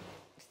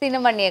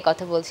সিনেমা নিয়ে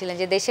কথা বলছিলেন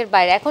যে দেশের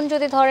বাইরে, এখন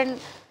যদি ধরেন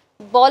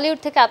বলিউড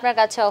থেকে আপনার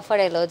কাছে অফার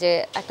এলো যে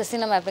একটা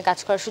সিনেমা আপনি কাজ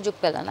করার সুযোগ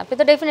পেলেন, আপনি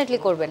তো ডেফিনেটলি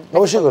করবেন?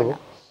 অবশ্যই করব।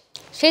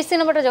 সেই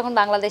সিনেমাটা যখন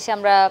বাংলাদেশে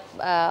আমরা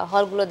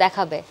হলগুলো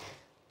দেখাবে,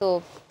 তো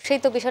সেই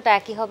তো বিষয়টা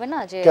একই হবে না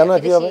যে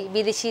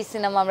বিদেশি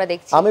সিনেমা আমরা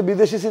দেখছি? আমি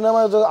বিদেশি সিনেমা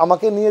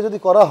আমাকে নিয়ে যদি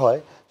করা হয়,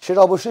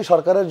 সেটা অবশ্যই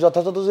সরকারের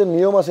যথাযথ যে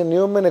নিয়ম আছে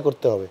নিয়ম মেনে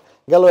করতে হবে।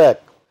 গেল এক,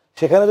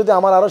 সেখানে যদি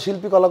আমার আরো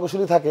শিল্পী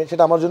কলাকুশলী থাকে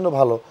সেটা আমার জন্য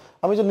ভালো।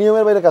 আমি যে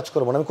নিয়মের বাইরে কাজ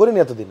করবো না, আমি করিনি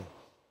এতদিনে।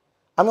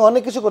 আমি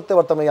অনেক কিছু করতে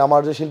পারতাম, এই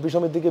আমার যে শিল্পী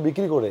সমিতিকে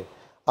বিক্রি করে,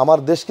 আমার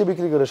দেশকে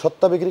বিক্রি করে,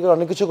 সত্তা বিক্রি করে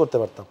অনেক কিছু করতে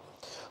পারতাম।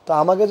 তো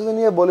আমাকে যদি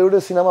নিয়ে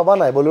বলিউডের সিনেমা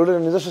বানায়, বলিউডের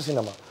নিজস্ব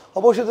সিনেমা,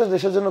 অবশ্যই তো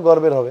দেশের জন্য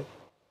গর্বের হবে।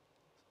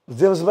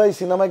 জেমস ভাই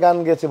সিনেমায় গান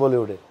গেছে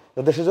বলিউডে,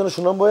 দেশের জন্য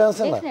সুনাম বয়ে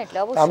আনছে না?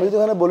 আমি যদি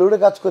ওখানে বলিউডে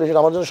কাজ করি, সেটা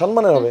আমার জন্য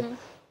সম্মানের হবে।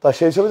 তা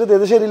সেই ছবি যদি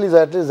এদেশে রিলিজ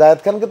হয়, জায়েদ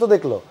খানকে তো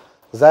দেখলো,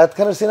 জায়েদ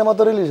খানের সিনেমা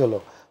তো রিলিজ হলো,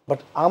 বাট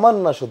আমার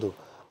না, শুধু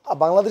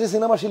বাংলাদেশি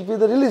সিনেমা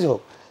শিল্পীদের রিলিজ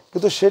হোক,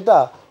 কিন্তু সেটা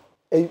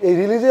এই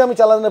রিলিজে আমি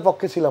চালানোর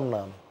পক্ষে ছিলাম না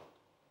আমি,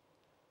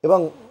 এবং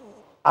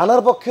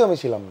আনার পক্ষেও আমি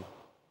ছিলাম না।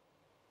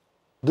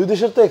 দুই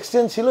দেশের তো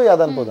এক্সচেঞ্জ ছিল,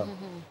 আদান প্রদান,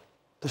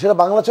 তো সেটা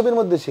বাংলা ছবির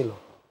মধ্যে ছিল।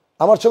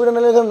 আমার ছবিটা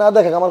নিলে না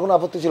দেখা, আমার কোনো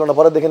আপত্তি ছিল না,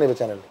 পরে দেখে নেবে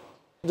চ্যানেলে।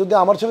 যদি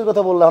আমার ছবির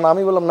কথা বললাম,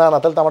 আমি বললাম না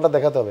তাহলে তো আমারটা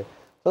দেখাতে হবে,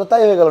 তাহলে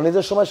তাই হয়ে গেল।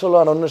 নিজের সময় ষোলো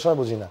আন, অন্যের সময়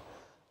বুঝি না।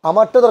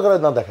 আমারটা দরকার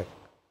না দেখাক,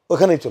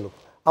 ওখানেই চলুক,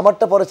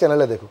 আমারটা পরে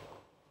চ্যানেলে দেখুক,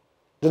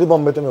 যদি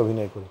বোম্বেতে আমি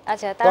অভিনয় করি।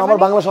 তো আমার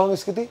বাংলা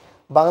সংস্কৃতি,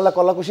 বাংলা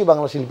কলাকুশলী,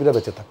 বাংলা শিল্পীরা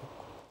বেঁচে থাকুক।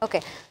 ওকে,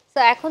 তো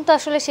এখন তো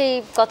আসলে সেই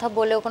কথা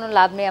বলেও কোনো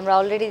লাভ নেই। আমরা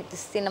অলরেডি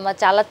সিনেমা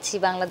চালাচ্ছি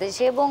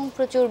বাংলাদেশে এবং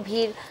প্রচুর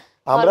ভিড়।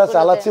 আমরা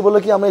চালাচ্ছি বলে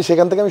কি আমি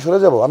সেখান থেকে আমি সরে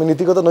যাব? আমি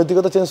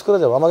নৈতিকতা চেঞ্জ করে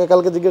যাবো? আমাকে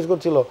কালকে জিজ্ঞেস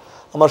করছিল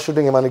আমার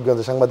শুটিংয়ে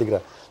মানিকগঞ্জে সাংবাদিকরা,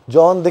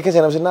 যখন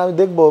দেখেছেন? আমি না, আমি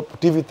দেখবো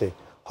টিভিতে,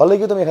 হলে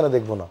কি তুমি এখানে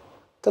দেখবো না?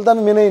 তাহলে তো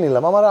আমি মেনেই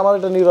নিলাম, আমার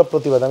এটা নীরব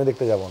প্রতিবাদ, আমি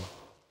দেখতে যাবো না,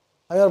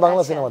 আমি আর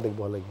বাংলা সিনেমা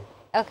দেখবো হলে গিয়ে।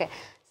 ওকে,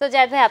 তো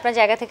জায়েদ ভাই, আপনার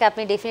জায়গা থেকে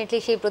আপনি ডেফিনেটলি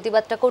সেই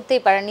প্রতিবাদটা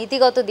করতেই পারেন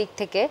নীতিগত দিক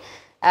থেকে,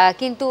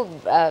 কিন্তু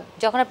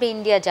যখন আপনি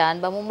ইন্ডিয়া যান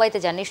বা মুম্বাইতে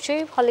যান,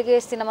 নিশ্চয়ই হলে গিয়ে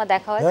সিনেমা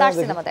দেখা হয়। কার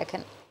সিনেমা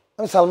দেখেন?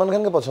 আমি সালমান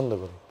খানকে পছন্দ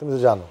করি, তুমি তো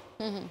জানো,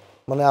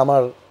 মানে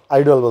আমার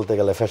আইডল বলতে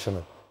গেলে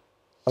ফ্যাশনে।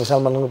 আমি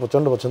সালমান খানকে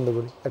প্রচন্ড পছন্দ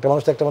করি। একটা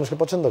মানুষ তো একটা মানুষকে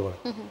পছন্দ করে।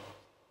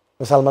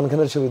 আমি সালমান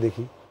খানের ছবি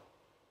দেখি,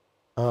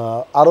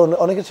 আরো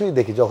অনেকের ছবি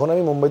দেখি। যখন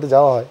আমি মুম্বাইতে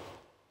যাওয়া হয়,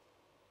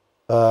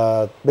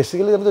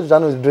 বেসিক্যালি আমি তো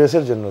জানো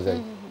ড্রেসের জন্য যাই,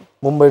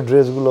 মুম্বাইয়ের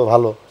ড্রেসগুলো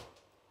ভালো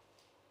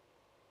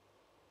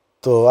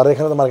তো। আর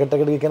এখানে তো মার্কেট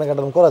টার্কেট গিয়ে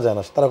কেনাকাটা করা যায়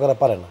না, তারা করা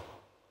পারে না,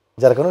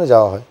 যার কারণে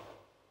যাওয়া হয়।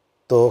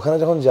 তো ওখানে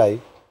যখন যাই,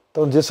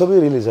 তখন যে ছবি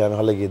রিলিজ হয় আমি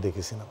হলে গিয়ে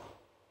দেখি সিনেমা।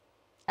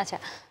 আচ্ছা,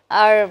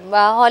 আর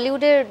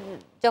হলিউডের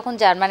যখন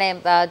যান, মানে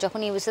যখন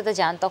ইউএসএতে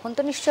যান, তখন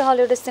তো নিশ্চয়ই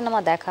হলিউডের সিনেমা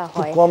দেখা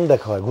হয়? কম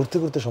দেখা হয়, ঘুরতে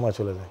ঘুরতে সময়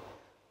চলে যায়,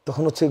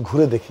 তখন হচ্ছে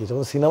ঘুরে দেখি।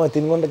 যখন সিনেমায়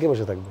 3 ঘন্টা কে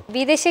বসে থাকবে?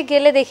 বিদেশে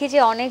গেলে দেখি যে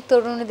অনেক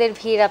তরুণীদের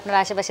ভিড় আপনার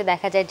আশেপাশে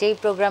দেখা যায়, যেই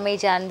প্রোগ্রামেই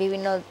যান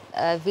বিভিন্ন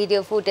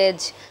ভিডিও ফুটেজ,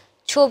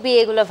 ছবি,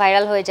 এগুলো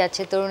ভাইরাল হয়ে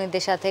যাচ্ছে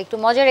তরুণীদের সাথে। একটু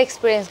মজার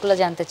এক্সপিরিয়েন্সগুলো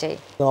জানতে চাই।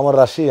 আমার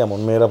রাশি এমন,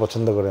 মেয়েরা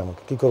পছন্দ করে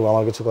আমাকে, কি করবো,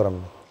 আমার কিছু করার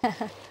নেই।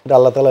 এটা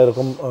আল্লাহ তাআলা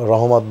এরকম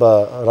রহমত বা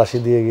রাশি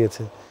দিয়ে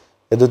গিয়েছে।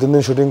 এই 2-3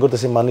 দিন শুটিং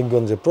করতেছি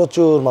মানিকগঞ্জে,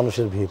 প্রচুর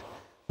মানুষের ভিড়,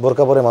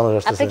 বোরকা পরে মানুষ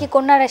আসতেছে। আপনি কি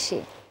কন্যা রাশি?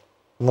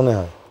 মনে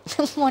হয়।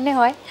 মনে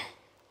হয়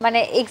মানে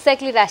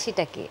এক্স্যাক্টলি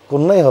রাশিটা কি?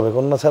 কন্যাই হবে,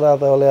 কন্যা ছাড়া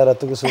তাহলে আর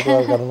এত কিছু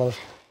করার কারণ মানুষ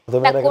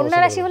কন্যা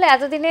রাশি হলে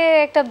এতদিনে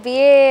একটা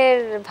বিয়ের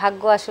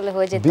ভাগ্য আসলে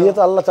হয়ে যেত। বিয়ে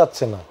তো আল্লাহ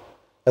চাচ্ছে না,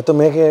 এত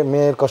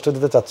মেয়ের কষ্ট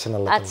দিতে চাচ্ছে না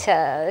আল্লাহ। আচ্ছা,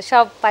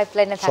 সব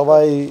পাইপলাইনে থাকে।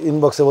 সবাই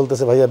ইনবক্সে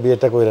বলতেছে ভাইয়া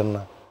বিয়েটা কইরেন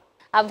না।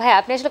 ভাই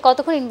আপনি আসলে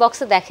কতক্ষণ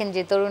ইনবক্সে দেখেন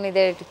যে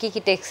তরুণীদের কি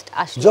কি টেক্সট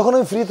আসে? যখন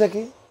আমি ফ্রি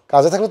থাকি,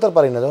 কাজে থাকলে তো আর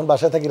পারি না, যখন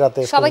বাসায় থাকি রাতে।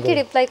 সবাই কি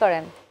রিপ্লাই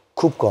করেন?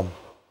 খুব কম।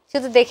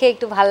 শুধু দেখে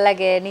একটু ভাল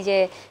লাগে, নিজে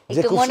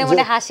একটু মনে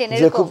মনে হাসেন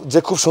এরকম? যে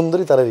খুব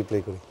সুন্দরী তারা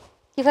রিপ্লাই করি।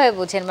 কিভাবে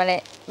বুঝেন? মানে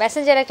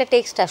মেসেঞ্জারে একটা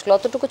টেক্সট আসলো,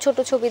 অতটুকু ছোট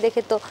ছবি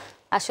দেখে তো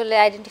আসলে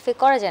আইডেন্টিফাই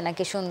করা যায় না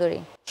কি সুন্দরী?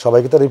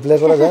 সবাইকে তো রিপ্লাই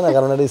করা যায় না,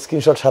 কারণ এটা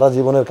স্ক্রিনশট সারা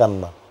জীবনের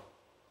কান্না।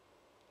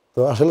 তো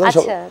আসলে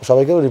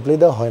সবাইকে রিপ্লাই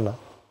দেওয়া হয় না।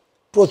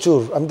 প্রচুর,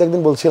 আমি তো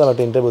একদিন বলছিলাম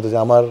একটা ইন্টারভিউতে যে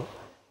আমার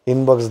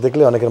ইনবক্স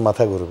দেখলে অনেকের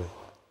মাথা ঘুরবে।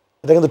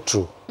 এটা কিন্তু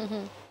ট্রু,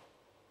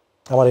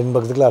 আমার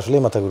ইনবক্স দেখলে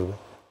আসলেই মাথা ঘুরবে।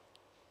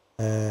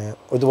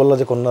 ওই তো বললো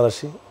যে কন্যা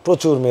রাশি,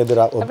 প্রচুর মেয়েদের।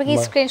 আপনি কি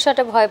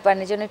স্ক্রিনশটে ভয় পান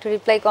এজন্য একটু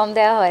রিপ্লাই কম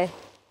দেওয়া হয়?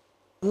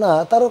 না,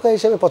 তারকা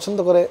হিসেবে পছন্দ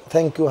করে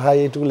থ্যাংক ইউ হাই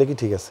এইটুকু লিখি,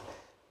 ঠিক আছে।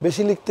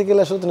 বেশি লিখতে গেলে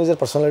আসলে তো নিজের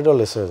পার্সোনালিটিও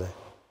লেস হয়ে যায়।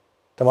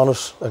 একটা মানুষ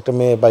একটা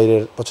মেয়ে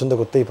বাইরের পছন্দ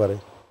করতেই পারে,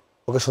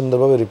 ওকে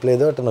সুন্দরভাবে রিপ্লাই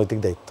দেওয়া একটা নৈতিক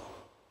দায়িত্ব।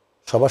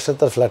 সবার সাথে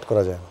তার ফ্ল্যাট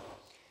করা যায় না।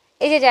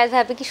 এই যে জায়েদ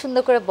ভাই আপনি কি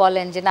সুন্দর করে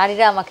বলেন যে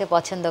নারীরা আমাকে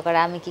পছন্দ করে,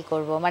 আমি কি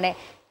করব, মানে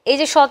এই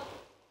যে সৎ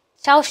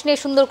সাহস নিয়ে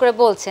সুন্দর করে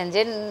বলছেন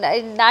যে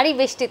নারী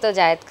বেষ্টিত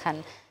জায়েদ খান,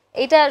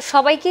 এটা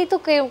সবাইকেই তো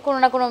কোনো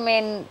না কোনো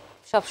মেন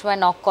সবসময়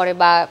নক করে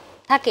বা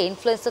থাকে,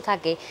 ইনফ্লুয়েন্স তো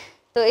থাকে।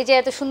 তো এই যে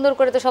এত সুন্দর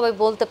করে তো সবাই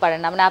বলতে পারে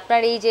না, মানে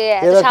আপনার এই যে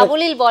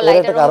সাবলীল বলা,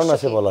 এটা কারণ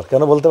আছে বলার।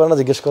 কেন বলতে পারে না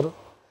জিজ্ঞেস করো।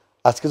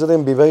 আজকে যদি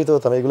আমি বিবাহিত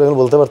হতাম এগুলো এখন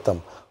বলতে পারতাম।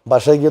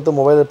 বাসায় গিয়ে তো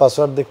মোবাইলের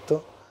পাসওয়ার্ড দেখতো,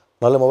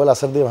 নাহলে মোবাইল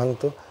আসার দিয়ে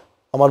ভাঙতো।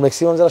 আমার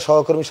ম্যাক্সিমাম যারা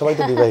সহকর্মী সবাই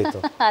তো বিবাহিত।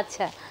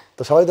 আচ্ছা,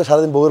 তো সবাই তো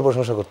সারাদিন বউয়ের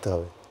প্রশংসা করতে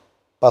হবে।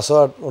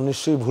 পাসওয়ার্ড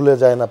নিশ্চয়ই ভুলে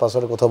যায় না,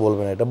 পাসওয়ার্ডে কোথাও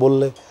বলবে না। এটা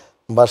বললে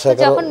বাসায়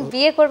যখন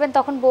বিয়ে করবেন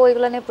তখন বউ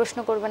এগুলো নিয়ে প্রশ্ন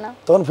করবে না,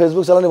 তখন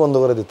ফেসবুক চালানি বন্ধ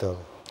করে দিতে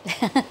হবে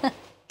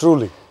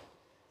ট্রুলি,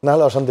 না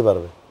হলে অশান্তি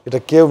পারবে। এটা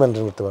কেউ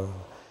মেনটেন করতে পারবে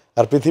না।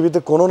 আর পৃথিবীতে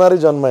কোনো নারী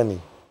জন্মায়নি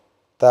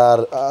তার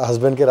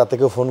হাজব্যান্ডকে রাতে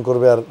কেউ ফোন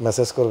করবে আর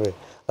মেসেজ করবে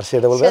আর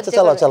সেটা বলবে আচ্ছা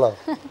চালাও চালাও,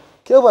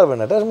 কেউ পারবে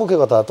না। এটা মুখে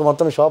কথা, তোমার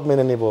তো আমি সব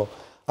মেনে নিব,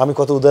 আমি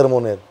কত উদার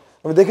মনের।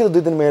 আমি দেখি তো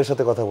 2-3 মেয়ের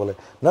সাথে কথা বলে,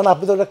 না না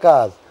আপনি তো একটা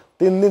কাজ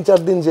 3 দিন 4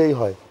 দিন যেই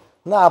হয়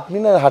না, আপনি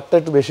না হাতটা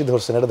একটু বেশি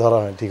ধরছেন, এটা ধরা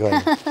হয় ঠিক হয়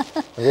না।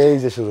 এই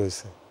যে শুরু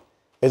হয়েছে।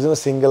 এই জন্য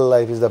single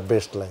life is the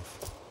best life.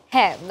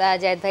 হ্যাঁ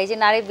জায়েদ ভাই, যে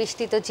নারী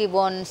বিষ্টিত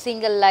জীবন,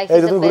 single life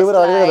is the best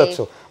life.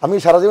 আমি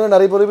সারা জীবন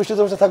নারী পরিবেষ্টিত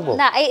অবস্থায় থাকবো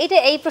না, এটা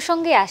এই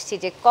প্রসঙ্গে আসছি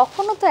যে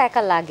কখনো তো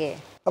একা লাগে।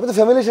 আমি তো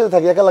ফ্যামিলির সাথে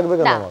থাকি, একা লাগবে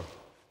কেন আমার?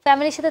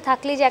 ফ্যামিলির সাথে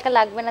থাকলেই যে একা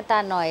লাগবে না তা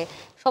নয়,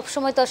 সব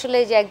সময় তো আসলে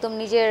যে একদম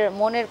নিজের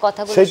মনের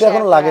কথাগুলো সেটা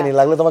এখন লাগেনি,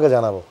 লাগলে তোমাকে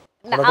জানাবো।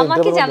 না,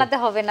 আমাকে জানাতে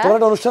হবে না, তোমার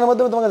একটা অনুষ্ঠানের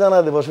মাধ্যমে তোমাকে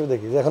জানাই দেব, অসুবিধা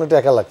কি? যে এখন একটু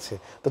একা লাগছে,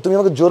 তো তুমি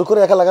আমাকে জোর করে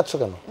একা লাগাচ্ছ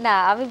কেন? না,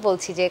 আমি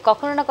বলছি যে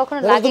কখনো না কখনো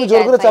লাগে। তুমি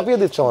জোর করে চাপিয়ে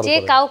দিচ্ছ আমার উপরে। যে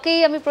কাউকেই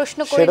আমি প্রশ্ন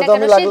করি না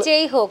কেন, সে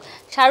যেই হোক,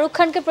 শাহরুখ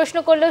খানকে প্রশ্ন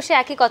করলেও সে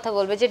একই কথা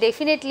বলবে যে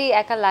ডেফিনেটলি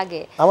একা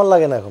লাগে। আমার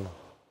লাগে না এখনো।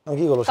 আমি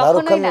কি বলবো,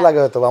 শাহরুখ খান লাগে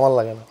হয়তো, আমার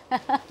লাগে না।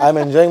 I am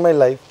enjoying my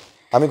life.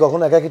 আমি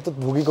কখনো একাকিত্ব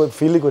ভুগি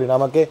ফিলই করি না।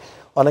 আমাকে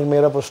অনেক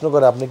মেয়েরা প্রশ্ন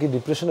করে আপনি কি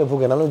ডিপ্রেশনে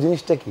ভুগেন? আমি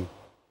জিনিসটা কি?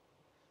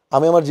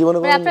 আমি আমার জীবনে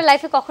মানে আপনার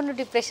লাইফে কখনো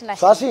ডিপ্রেশন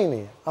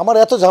আসেনি। আমার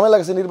এত ঝামেলা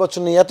লাগছে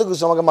নির্বাচন নিয়ে, এত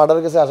কিছু, আমাকে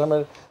মার্ডারের কাছে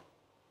আসামের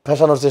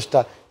ফেসানোর চেষ্টা,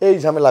 এই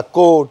ঝামেলা,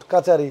 কোর্ট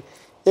কাচারি,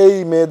 এই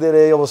মেয়েদের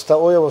এই অবস্থা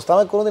ওই অবস্থা,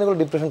 আমার কোনোদিন এগুলো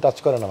ডিপ্রেশন টাচ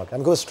করে না আমাকে।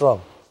 আমি খুব স্ট্রং,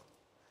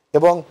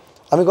 এবং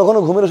আমি কখনো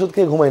ঘুমের ওষুধ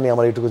খেয়ে ঘুমাইনি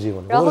আমার এইটুকু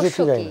জীবন।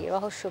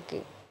 রহস্য কি?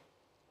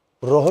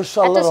 রহস্য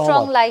আল্লাহর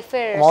রহমত।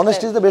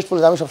 Honesty is the best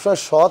policy. আমি সবসময়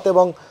সৎ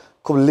এবং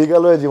খুব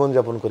লিগাল হয়ে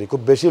জীবনযাপন করি।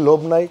 খুব বেশি লোভ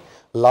নাই,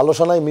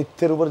 লালসা নাই,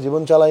 মিথ্যের উপর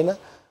জীবন চালাই না।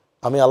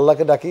 আমি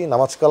আল্লাহকে ডাকি,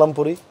 নামাজ কালাম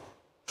পড়ি,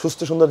 সুস্থ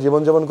সুন্দর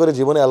জীবনযাপন করি।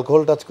 জীবনে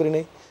অ্যালকোহল টাচ করি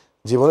নেই,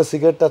 জীবনে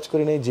সিগারেট টাচ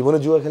করি নেই, জীবনে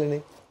জুয়া খেলি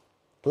নেই।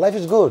 Life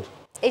is good.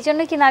 এই জন্য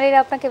কি নারীরা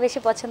আপনাকে বেশি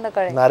পছন্দ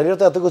করে? নারীরা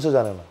তো এত কিছু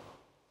জানে না।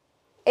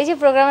 এই যে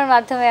প্রোগ্রামের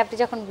মাধ্যমে আপনি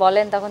যখন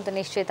বলেন তখন তো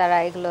নিশ্চয়ই তারা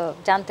এগুলো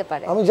জানতে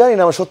পারে। আমি জানি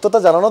না, আমার সত্যতা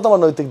জানানো তো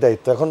আমার নৈতিক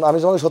দায়িত্ব। এখন আমি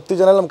তোমাকে সত্যি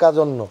জানালাম কাজ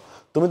অন্য।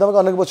 তুমি তো আমাকে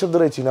অনেক বছর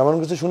ধরেই চিনো, এমন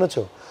কিছু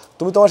শুনেছো?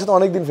 তুমি তোমার সাথে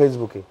অনেকদিন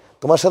ফেসবুকে,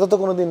 তোমার সাথে তো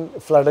কোনোদিন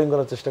ফ্লার্টিং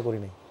করার চেষ্টা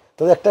করিনি।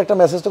 তবে একটা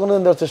মেসেজ তো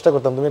কোনোদিন দেওয়ার চেষ্টা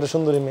করতাম, তুমি একটা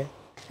সুন্দরী মেয়ে।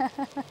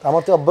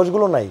 আমার তো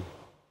অভ্যাসগুলো নাই।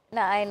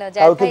 না, আই নো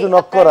কাউকে একটু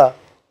নক করা,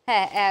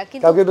 হ্যাঁ,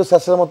 কিন্তু কাউকে একটু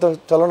স্যাসের মতো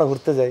চলো না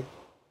ঘুরতে যাই,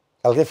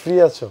 কালকে ফ্রি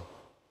আছো,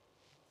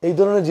 এই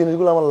ধরনের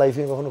জিনিসগুলো আমার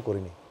লাইফে কখনো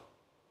করিনি,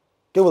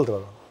 কেউ বলতে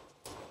পারো।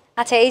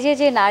 আচ্ছা, এই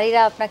যে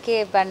নারীরা আপনাকে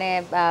মানে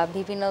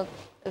বিভিন্ন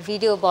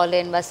ভিডিও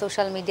বলেন বা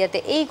সোশ্যাল মিডিয়াতে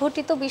এই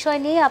ঘটিত বিষয়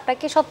নিয়ে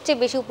আপনাকে সবচেয়ে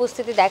বেশি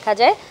উপস্থিতি দেখা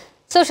যায়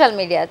সোশ্যাল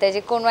মিডিয়াতে,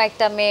 যে কোনো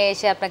একটা মেয়ে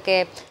এসে আপনাকে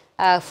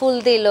ফুল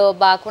দিল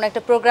বা কোনো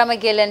একটা প্রোগ্রামে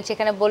গেলেন,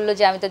 সেখানে বললো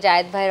যে আমি তো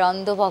জায়েদ ভাইয়ের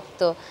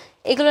অন্ধভক্ত,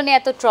 এগুলো নিয়ে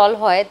এত ট্রল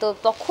হয়, তো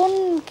তখন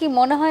কি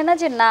মনে হয় না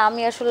যে না,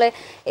 আমি আসলে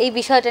এই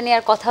বিষয়টা নিয়ে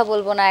আর কথা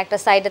বলবো না, একটা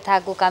সাইডে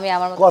থাকুক, আমি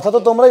আমার কথা তো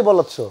তোমরাই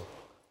বলাচ্ছ।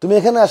 তুমি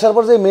এখানে আসার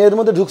পর যে মেয়ের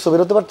মধ্যে ঢুকছো,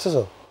 বেরোতে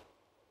পারছো?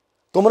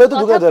 তোমরাই তো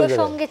ঢুকে দেওয়ার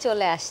সঙ্গে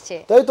চলে আসছে,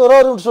 তাই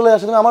তোরাও চলে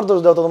আসে। তুমি আমার দোষ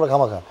দাও তো, তোমরা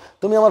খামাখা।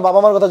 তুমি আমার বাবা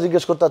মার কথা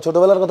জিজ্ঞেস করতে,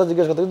 ছোটবেলার কথা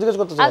জিজ্ঞেস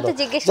করতে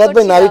জায়েদ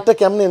ভাই নারীটা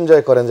কেমনে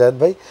এনজয় করেন, জায়েদ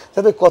ভাই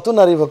কত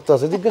নারী ভক্ত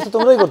আছে, জিজ্ঞেস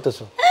তোমরাই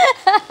করতেছো।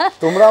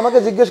 তোমরা আমাকে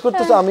জিজ্ঞেস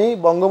করতেছো। আমি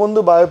বঙ্গবন্ধু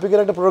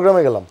বায়োপিকের একটা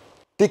প্রোগ্রামে গেলাম,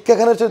 টিক্কা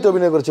খানের চরিত্রে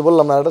অভিনয় করেছি,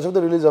 বললাম না একটা ছবিতে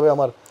রিলিজ হবে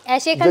আমার।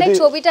 সেখানে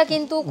ছবিটা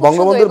কিন্তু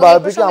বঙ্গবন্ধুর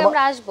বায়োপিকে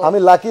আমি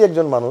লাকি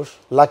একজন মানুষ,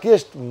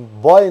 luckiest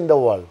boy in the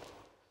world,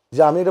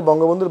 যে আমি এটা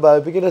বঙ্গবন্ধুর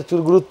বায়োপিকে এটা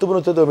গুরুত্বপূর্ণ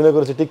চরিত্রে অভিনয়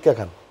করেছি টিক্কা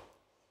খান।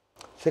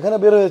 সেখানে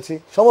বের হয়েছি,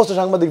 সমস্ত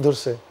সাংবাদিক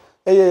ধরছে,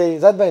 এই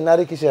জায়েদ ভাই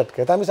নারী কিসে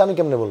আটকায়? তা আমি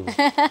কেমনে বলবো?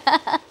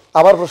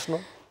 আবার প্রশ্ন,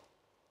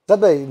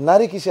 জায়েদ ভাই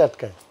নারী কিসে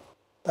আটকায়?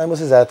 আমি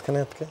বলছি জায়েদ খানে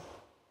আটকায়।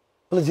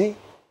 বলে জি।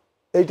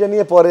 এইটা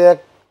নিয়ে পরে এক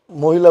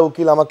মহিলা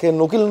উকিল আমাকে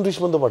উকিল নোটিশ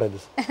পর্যন্ত পাঠিয়ে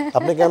দিয়েছে,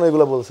 আপনি কেন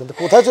এগুলো বলছেন? তো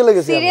কোথায় চলে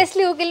গেছি?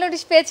 সিরিয়াসলি উকিল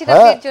নোটিশ পেয়েছি না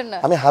এর জন্য?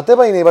 আমি হাতে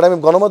পাইনি, এবার আমি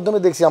গণমাধ্যমে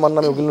দেখছি আমার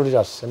নামে উকিল নোটিশ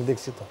আসছে, আমি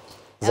দেখছি তো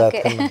জায়েদ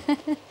খান।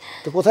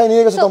 তো কোথায়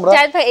নিয়ে গেছো তোমরা?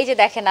 জায়েদ ভাই এই যে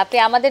দেখেন, আপনি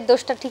আমাদের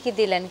দোষটা ঠিকই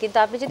দিলেন, কিন্তু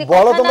আপনি যদি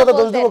বলো তোমরা তো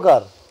দোষ দিব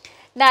কার?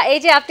 না এই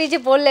যে আপনি যে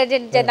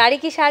বললেন যে নারী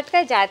কি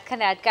আটকায়, জায়েদ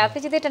খানে আটকায়, আপনি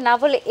যদি এটা না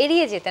বলে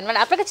এড়িয়ে যেতেন, মানে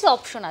আপনার কাছে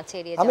অপশন আছে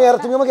এড়িয়ে যাওয়ার। আমি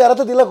আর তুমি আমাকে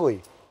এড়াতে দিলা কই?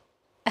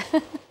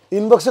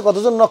 ইনবক্সে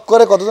কতজন নক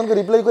করে, কতজনকে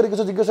রিপ্লাই করে,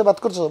 কিছু জিজ্ঞাসা বাদ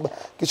করছো,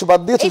 কিছু বাদ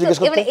দিয়েছো জিজ্ঞেস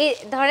করতে? মানে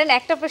ধরেন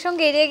একটা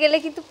প্রসঙ্গে এড়িয়ে গেলে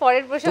কিন্তু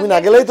পরের প্রসঙ্গে তুমি না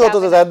গেলেই তো হতো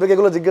যে জায়েদ ভাইকে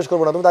এগুলো জিজ্ঞেস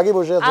করব না, তুমি তো আগেই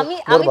বসে আছো।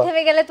 আমি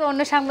থেমে গেলে তো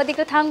অন্য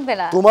সাংবাদিকরা থামবে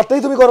না।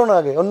 তোমারটাই তুমি করো না,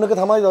 আগে অন্যকে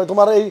থামাই দাও।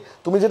 তোমার এই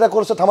তুমি যেটা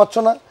করছো থামাচ্ছ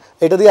না,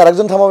 এটা দিয়ে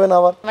আরেকজন থামাবে না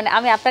আবার। মানে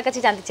আমি আপনার কাছে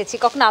জানতে চাইছি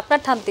কখনো আপনার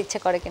থামতে ইচ্ছে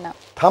করে কিনা?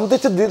 থামতে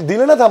ইচ্ছে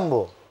দিলে না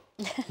থামবো,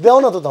 দেও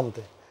না তো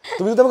থামতে।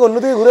 তুমি যদি আমাকে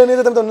অন্যদিকে ঘুরে নিয়ে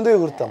যেতাম তো অন্যদিকে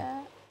ঘুরতাম।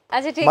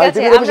 আচ্ছা ঠিক আছে,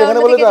 আমি সেখানে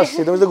বলে তো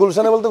আসছি, তুমি যদি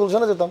গুলশানে বলতে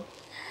গুলশানে যেতাম।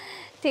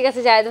 ঠিক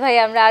আছে জায়েদ ভাই,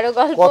 আমরা আরো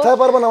গল্প কথায়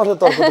পারবো না আমার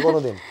সাথে তর্ক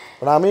কোনোদিন।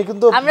 মানে আমি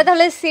কিন্তু আমরা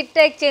তাহলে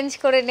সিটটা এক্সচেঞ্জ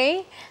করে নেই,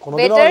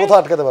 কোনোদিন আমার কথা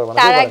আটকাতে পারবো না।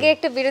 তার আগে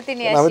একটা বিরতি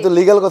নিয়ে আসি। আমি তো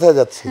লিগ্যাল কথায়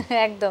যাচ্ছি।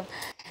 একদম।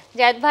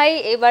 জায়েদ ভাই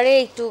এবারে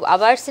একটু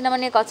আবার সিনেমা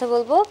নিয়ে কথা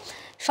বলবো।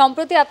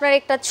 সম্প্রতি আপনার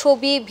একটা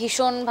ছবি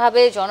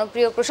ভীষণভাবে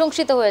জনপ্রিয়,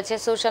 প্রশংসিত হয়েছে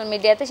সোশ্যাল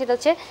মিডিয়াতে, সেটা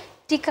হচ্ছে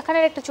টিক্কা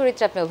খানের একটা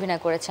চরিত্রে আপনি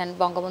অভিনয় করেছেন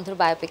বঙ্গবন্ধুর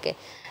বায়োপিকে।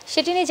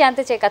 সেটি নিয়ে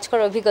জানতে চাই, কাজ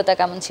করার অভিজ্ঞতা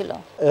কেমন ছিল?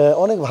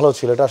 অনেক ভালো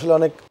ছিল, এটা আসলে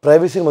অনেক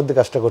প্রাইভেসির মধ্যে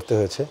কাজটা করতে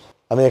হয়েছে।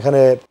 আমি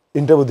এখানে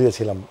ইন্টারভিউ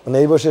দিয়েছিলাম, মানে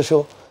এই বয়সে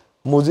এসেও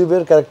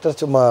মুজিবের ক্যারেক্টার,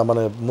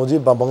 মানে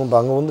মুজিব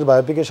বঙ্গবন্ধুর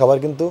বায়োপিকে সবার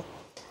কিন্তু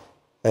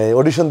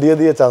অডিশন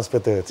দিয়ে চান্স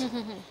পেতে হয়েছে।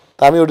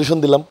 তা আমি অডিশন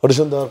দিলাম,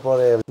 অডিশন দেওয়ার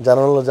পরে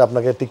জানানো হলো যে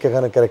আপনাকে টিক্কা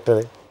খানের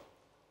ক্যারেক্টারে,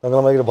 তখন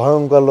আমাকে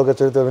ভয়ঙ্কর লোকের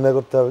চরিত্রে অভিনয়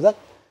করতে হবে। যাক,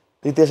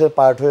 ইতিহাসের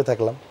পার্ট হয়ে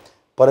থাকলাম।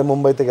 পরে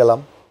মুম্বাইতে গেলাম,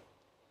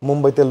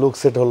 মুম্বাইতে লুক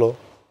সেট হলো,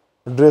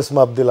 ড্রেস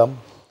মাপ দিলাম,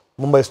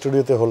 মুম্বাই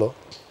স্টুডিওতে হলো।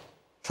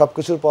 সব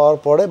কিছুর পাওয়ার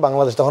পরে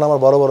বাংলাদেশ, তখন আমার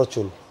বড় বড়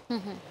চুল,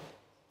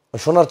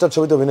 সোনার চার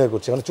ছবিতে অভিনয়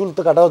করছে, মানে চুল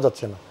তো কাটাও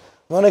যাচ্ছে না।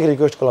 আমি অনেক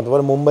রিকোয়েস্ট করলাম,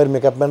 তারপরে মুম্বাইয়ের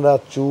মেকআপ ম্যানরা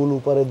চুল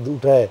উপরে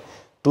উঠায়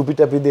টুপি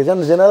টাপি দিয়ে, যেন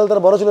জেনারেল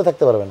তারা বড় চুলে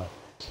থাকতে পারবে না,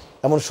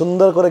 এমন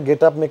সুন্দর করে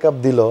গেট আপ মেকআপ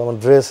দিল আমার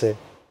ড্রেসে।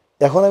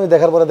 এখন আমি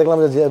দেখার পরে দেখলাম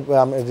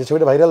যে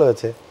ছবিটা ভাইরাল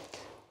হয়েছে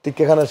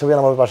টিক্কা খানের ছবি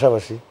আমার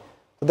পাশাপাশি,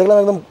 তো দেখলাম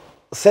একদম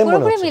সেম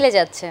মনে হচ্ছে, মিলে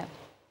যাচ্ছে।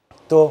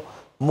 তো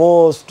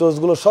মোজ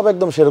টোজগুলো সব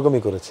একদম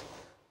সেরকমই করেছে।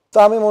 তো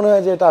আমি মনে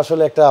হয় যে এটা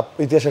আসলে একটা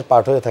ইতিহাসের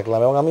পার্ট হয়ে থাকলাম।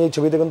 এবং আমি এই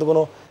ছবিতে কিন্তু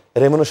কোনো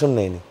রেমুনেশন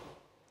নেইনি,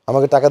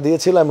 আমাকে টাকা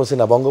দিয়েছিল। আমি বলছি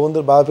না,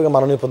 বঙ্গবন্ধুর বায়োপিকে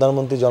মাননীয়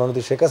প্রধানমন্ত্রী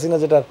জননেত্রী শেখ হাসিনা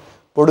যেটার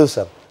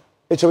প্রডিউসার,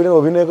 এই ছবিটা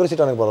অভিনয় করেছি,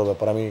 এটা অনেক বড়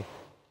ব্যাপার, আমি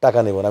টাকা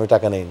নেব না, আমি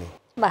টাকা নেইনি।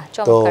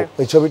 তো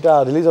এই ছবিটা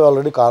রিলিজ হবে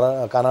অলরেডি,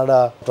 কানাডা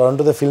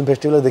টরন্টোতে ফিল্ম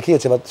ফেস্টিভ্যালে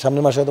দেখিয়েছে, বা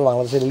সামনের মাসে হয়তো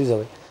বাংলাদেশে রিলিজ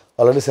হবে,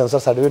 অলরেডি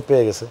সেন্সর সার্টিফিকেট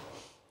পেয়ে গেছে।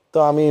 তো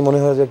আমি মনে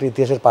হয় যে একটা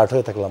ইতিহাসের পার্ট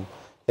হয়ে থাকলাম।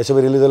 এই ছবি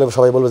রিলিজ হলে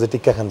সবাই বলবে যে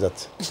টিক্কা খান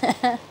যাচ্ছে।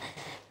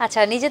 আচ্ছা,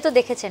 নিজে তো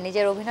দেখেছেন,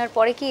 নিজের অভিনয়ের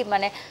পরে কি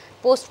মানে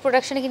পোস্ট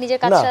প্রোডাকশনে কি নিজের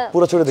কাজটা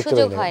পুরো ছবি দেখতে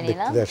হয়নি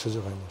না?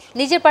 সুযোগ হয়নি।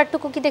 নিজের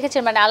পার্টটুকু কি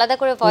দেখেছেন, মানে আলাদা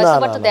করে ভয়েস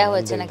ওভার তো দেওয়া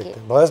হয়েছে নাকি?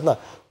 ভয়েস না,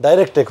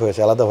 ডাইরেক্ট টেক হয়েছে,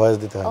 আলাদা ভয়েস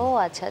দিতে হয়। ও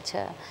আচ্ছা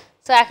আচ্ছা।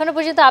 সো এখনো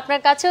পর্যন্ত আপনার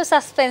কাছেও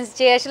সাসপেন্স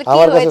যে আসলে কি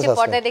হয়েছে,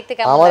 পর্দায় দেখতে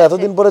কেমন লাগছে? আমার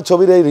এতদিন পরে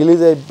ছবির এই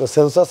রিলিজ, এই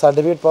সেন্সর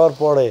সার্টিফিকেট পাওয়ার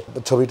পরে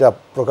ছবিটা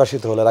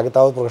প্রকাশিত হলো, আগে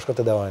তাও প্রকাশ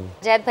করতে দেওয়া হয়নি।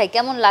 জায়েদ ভাই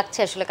কেমন লাগছে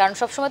আসলে? কারণ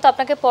সবসময় তো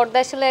আপনাকে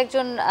পর্দায় আসলে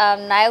একজন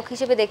নায়ক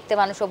হিসেবে দেখতে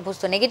মানুষ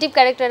অভ্যস্ত, নেগেটিভ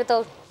ক্যারেক্টারে তো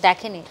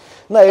দেখেনি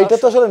না। এটা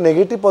তো আসলে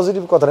নেগেটিভ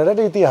পজিটিভ কথা না, এটা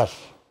একটা ইতিহাস,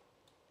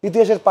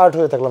 ইতিহাসের পার্ট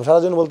হয়ে থাকলাম সারা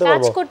জীবন বলতে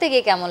পারবো। কাজ করতে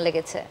গিয়ে কেমন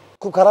লেগেছে?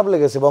 খুব খারাপ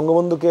লেগেছে,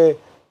 বঙ্গবন্ধুকে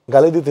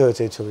গালি দিতে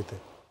হয়েছে এই ছবিতে।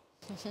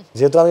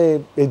 যেহেতু আমি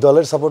এই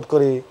দলের সাপোর্ট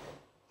করি,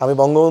 আমি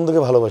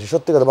বঙ্গবন্ধুকে ভালোবাসি,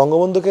 সত্যি কথা।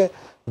 বঙ্গবন্ধুকে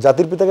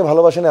জাতির পিতাকে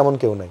ভালোবাসেন এমন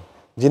কেউ নাই,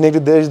 যিনি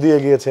একটি দেশ দিয়ে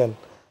গিয়েছেন,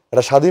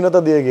 একটা স্বাধীনতা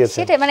দিয়ে গিয়েছেন।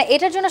 সেটাই, মানে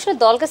এটার জন্য আসলে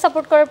দলকে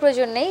সাপোর্ট করার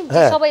প্রয়োজন নেই,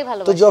 সবাই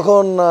ভালোবাসে। তো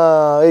যখন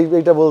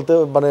এইটা বলতে,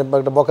 মানে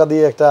একটা বকা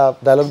দিয়ে একটা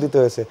ডায়লগ দিতে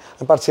হয়েছে,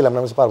 আমি পারছিলাম না,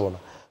 আমি পারবো না।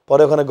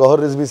 পরে ওখানে গহর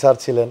রিজভি স্যার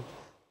ছিলেন,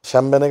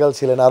 শ্যাম বেনেগাল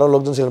ছিলেন, আরো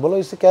লোকজন ছিলেন, বলো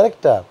ইটস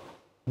ক্যারেক্টার,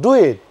 ডু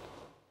ইট।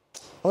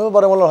 আমি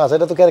পরে বললাম হ্যাঁ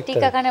এটা তো ক্যারেক্টার,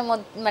 টিক্কা খানের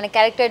মানে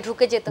ক্যারেক্টারে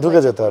ঢুকে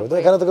যেতে হবে। তো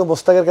এখানে তো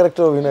মোস্তাকের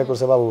ক্যারেক্টার অভিনয়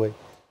করছে বাবু ভাই,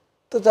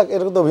 তো যাক,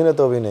 এরকম তো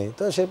অভিনয়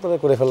তো সেই পরে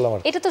করে ফেললাম।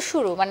 এটা তো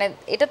শুরু, মানে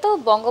এটা তো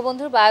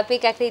বঙ্গবন্ধুর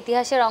বায়োপিক, একটা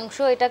ইতিহাসের অংশ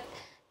এটা,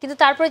 কিন্তু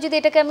তারপরে যদি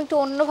এটাকে আমি একটু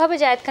অন্যভাবে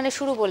জায়েদ খানের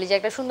শুরু বলি, যে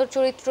একটা সুন্দর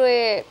চরিত্রে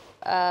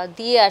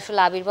দিয়ে আসলে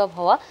আবির্ভাব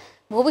হওয়া,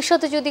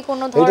 ভবিষ্যতে যদি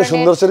কোনো ধরনের এটা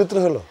সুন্দর চরিত্র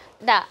হলো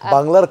না,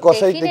 বাংলার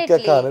কসাই টিক্কা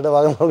খান, এটা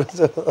বাংলার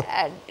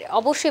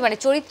অবশ্যই মানে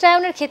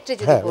চরিত্রায়নের ক্ষেত্রে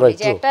যদি বলি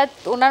যে একটা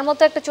ওনার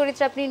মতো একটা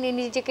চরিত্র আপনি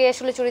নিজেকে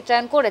আসলে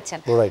চরিত্রায়ন করেছেন,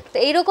 তো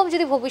এইরকম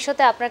যদি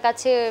ভবিষ্যতে আপনার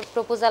কাছে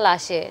প্রপোজাল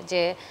আসে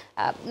যে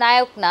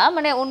নায়ক না,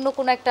 মানে অন্য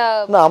কোন একটা,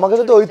 না আমাকে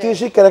যদি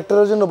ঐতিহাসিক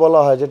ক্যারেক্টারের জন্য বলা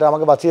হয় যেটা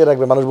আমাকে বাঁচিয়ে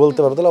রাখবে, মানুষ বলতে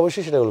পারবে, তাহলে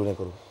অবশ্যই সেটা অভিনয়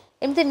করব।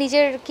 এমনিতে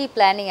নিজের কি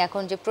প্ল্যানিং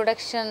এখন যে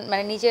প্রোডাকশন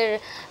মানে নিজের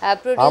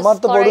প্রোডিউস আমার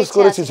তো প্রোডিউস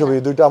করেছি ছবি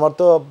দুইটা, আমার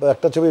তো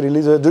একটা ছবি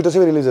রিলিজ হয়ে দুইটা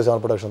ছবি রিলিজ হয়েছে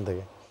আমার প্রোডাকশন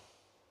থেকে।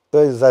 তো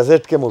এই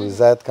জায়েদ কে মুভি,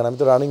 জায়েদ খান, আমি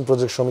তো রানিং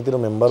প্রজেক্ট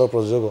সমিতির মেম্বারও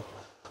প্রযোজকও।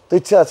 তো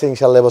ইচ্ছা আছে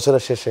ইনশাআল্লাহ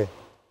বছরের শেষে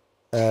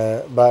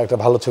বা একটা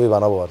ভালো ছবি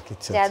বানাবো আর কি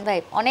ইচ্ছা। জায়েদ ভাই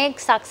অনেক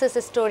সাকসেস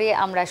স্টোরি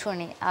আমরা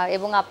শুনি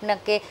এবং আপনার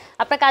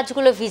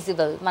কাজগুলো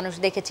ভিজিবল, মানুষ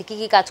দেখেছে কি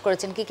কি কাজ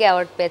করেছেন, কি কি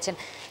অ্যাওয়ার্ড পেয়েছেন।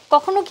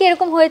 কখনো কি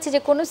এরকম হয়েছে যে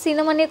কোনো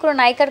সিনেমা নিয়ে কোনো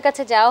নায়িকার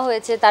কাছে যাওয়া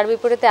হয়েছে, তার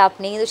বিপরীতে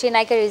আপনি কিন্তু সেই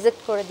নায়িকা রিজেক্ট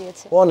করে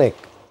দিয়েছে? অনেক,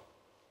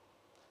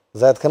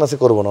 জায়েদ খান আছে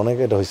করবো না, অনেক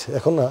এটা হয়েছে,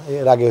 এখন না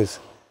এর আগে হয়েছে।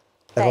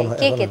 এখন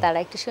কে কে তারা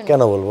একটু শুনি।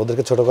 কেন বলবো,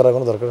 ওদেরকে ছোট করার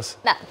কোনো দরকার আছে?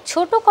 না,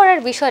 ছোট করার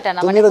বিষয়টা না,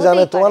 মানে তুমি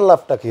জানো তোমার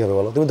লাভটা কি হবে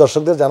বলো, তুমি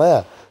দর্শকদের জানায়া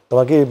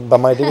তোমার কি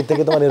মাইটিভি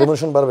থেকে তোমার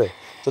রেমুনেশন বাড়বে?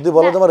 যদি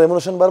বলো তোমার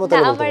রেমুনেশন বাড়বে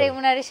তাহলে বলতে আমার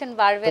রেমুনারেশন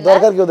বাড়বে না,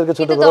 দরকার কি ওদেরকে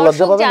ছোট করে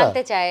লজ্জা পাবে না?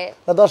 জানতে চায়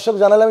না, দর্শক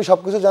জানালে আমি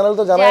সবকিছু জানালে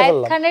তো জানাই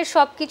ফেললাম। এখানের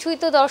সবকিছুই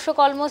তো দর্শক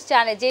অলমোস্ট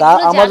জানে, যেগুলো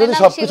জানে আমার যদি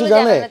না সবকিছু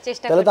জানে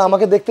তাহলে তো করছি।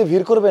 আমাকে দেখতে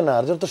ভিড় করবে না,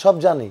 আর যত সব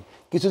জানি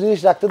কিছু জিনিস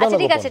রাখতে দাও না।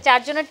 ঠিক আছে,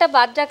 চারজনেরটা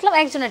বাদ রাখলাম,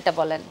 একজনেরটা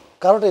বলেন।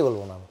 কারোটাই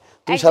বলবো না আমি,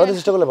 তুমি সারা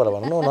চেষ্টা করলে পারবা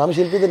না। না, আমি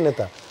শিল্পীদের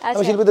নেতা,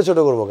 আমি শিল্পীদের ছোট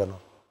করবো কেন?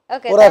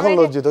 ওরা এখন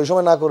লজ্জিত, ওই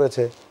সময় না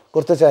করেছে,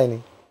 করতে চায়নি।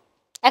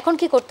 এখন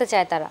কি করতে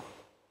চায় তারা?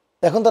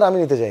 এখন তারা আমি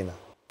নিতে চাই না।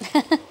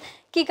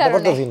 কি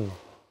কারণে?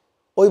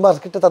 ওই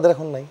মার্কেটটা তাদের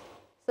এখন নাই,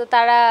 তো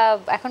তারা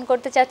এখন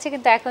করতে চাচ্ছে,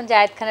 কিন্তু এখন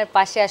জায়েদ খানের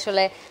পাশে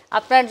আসলে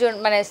আপনার জন্য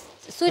মানে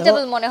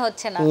সুইটেবল মনে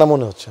হচ্ছে না। না,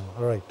 মনে হচ্ছে না।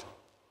 রাইট,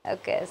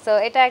 ওকে, সো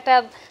এটা একটা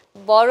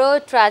বড়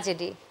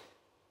ট্র্যাজেডি।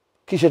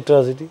 কিসের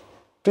ট্র্যাজেডি?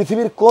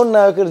 পৃথিবীর কোন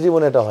নায়কের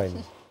জীবনে এটা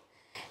হয়নি?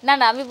 না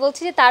না, আমি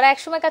বলছি যে তারা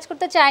একসময় কাজ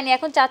করতে চায়নি,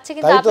 এখন চাচ্ছে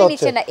কিন্তু আপনি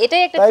নিচ্ছেন না,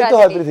 এটাই একটা ট্র্যাজেডি। তাই তো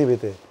হয়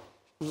পৃথিবীতে।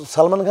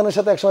 সালমান খানের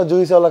সাথে একসময়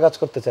জুহি চাওলা কাজ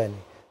করতে চায়নি,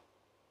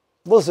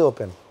 বলছে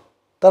ওপেন।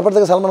 তারপর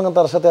থেকে সালমান খান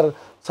তার সাথে, আর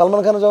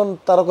সালমান খান যখন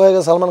তারকা হয়ে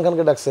গেছে সালমান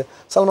খানকে ডাকছে,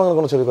 সালমান খান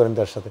কোনো ছবি করেন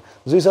তার সাথে।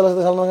 জুহি চাওলার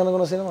সাথে সালমান খানের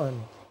কোনো সিনেমা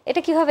হয়নি।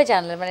 এটা কিভাবে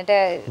জানলেন? মানে এটা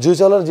জুহি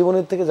চাওলার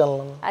জীবনের থেকে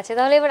জানলাম। আচ্ছা,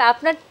 তাহলে এবার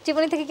আপনার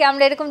জীবনী থেকে কি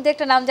আমরা এরকম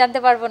একটা নাম জানতে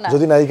পারবো না?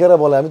 যদি নায়িকারা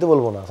বলে, আমি তো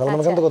বলবো না, সালমান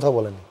খান তো কথা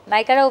বলেনি।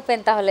 নায়িকারা ওপেন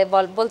তাহলে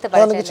বলতে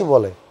পারে, অনেক কিছু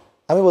বলে,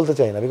 আমি বলতে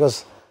চাই না, বিকজ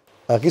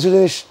কিছু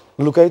জিনিস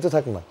লুকায়িত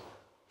থাক না।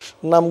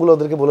 নামগুলো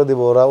ওদেরকে বলে দিব,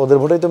 ওরা ওদের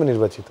ভোটেই তো আমি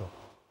নির্বাচিত,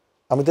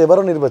 আমি তো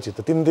এবারও নির্বাচিত,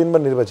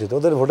 3বার নির্বাচিত,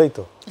 ওদের ভোটেই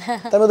তো,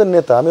 আমি ওদের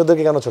নেতা, আমি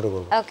ওদেরকে কেন ছোট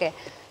করবো? ওকে,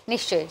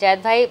 নিশ্চয়ই। জায়েদ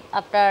ভাই,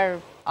 আপনার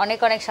অনেক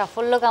অনেক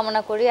সাফল্য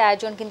কামনা করি।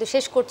 আয়োজন কিন্তু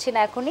শেষ করছি না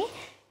এখনই,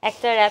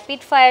 একটা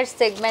র্যাপিড ফায়ার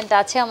সেগমেন্ট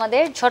আছে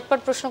আমাদের, ঝটপট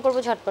প্রশ্ন করব,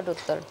 ঝটপট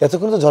উত্তর।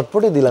 এতক্ষণ তো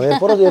ঝটপটই দিলাম,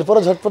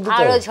 এরপরও ঝটপট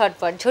দিতে আরো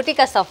ঝটপট,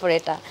 ঝটিকা সফর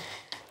এটা।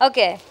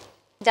 ওকে,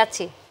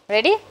 যাচ্ছি,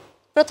 রেডি?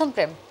 প্রথম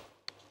প্রেম?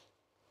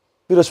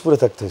 পিরোজপুরে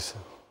থাকতে হয়েছে।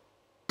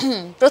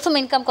 প্রথম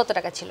ইনকাম কত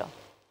টাকা ছিল?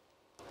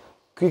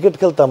 ক্রিকেট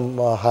খেলতাম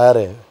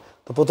হায়ারে,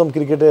 তো প্রথম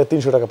ক্রিকেটে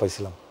 300 টাকা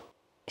পাইছিলাম।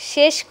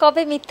 শেষ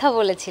কবে মিথ্যা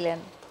বলেছিলেন?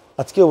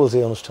 আজকেও বলছি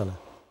এই অনুষ্ঠানে।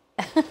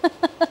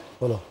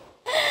 বলো।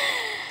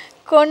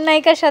 কোন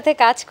নায়িকার সাথে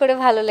কাজ করে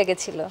ভালো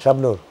লেগেছিল?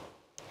 শাবনূর।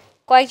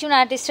 কয়েকজন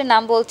আর্টিস্টের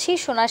নাম বলছি,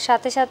 শোনার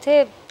সাথে সাথে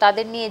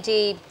তাদের নিয়ে যে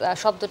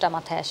শব্দটা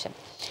মাথায় আসে।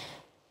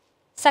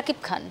 সাকিব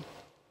খান।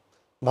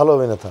 ভালো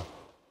অভিনেতা।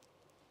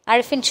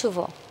 আরিফিন শুভ।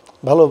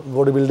 ভালো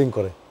বডি বিল্ডিং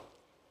করে।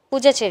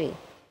 পূজা cherry.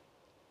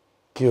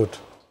 Cute.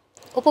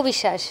 Apu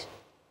Biswas.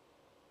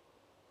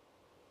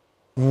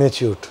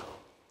 Matured.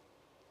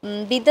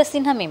 বিদ্যা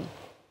সিনহা মিম।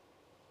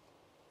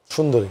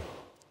 সুন্দরী।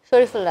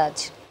 শরীফুল রাজ।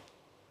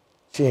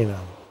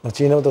 চিনাম,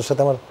 চিনাম, তোর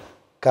সাথে আমার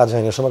কাজ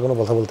হয়নি, ওর সময় কোনো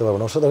কথা বলতে পারবো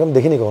না, ওর সাথে আমি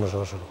দেখিনি কখনো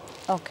সরাসরি।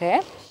 ওকে,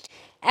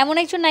 এমন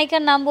একজন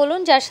নায়িকার নাম বলুন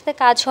যার সাথে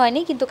কাজ হয়নি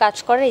কিন্তু কাজ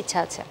করার ইচ্ছা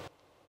আছে।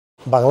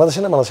 বাংলাদেশে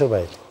না বাংলাদেশের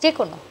বাইরে? যে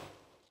কোনো।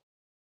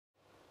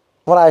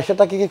 আমার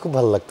আয়েশাটাকে খুব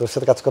ভালো লাগতো, ওর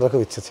সাথে কাজ করার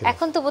খুব ইচ্ছে ছিল।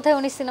 এখন তো বোধহয়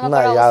উনি সিনেমা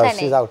করার অবস্থায়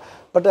নেই,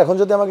 বাট এখন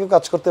যদি আমাকে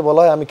কাজ করতে বলা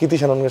হয় আমি কৃতি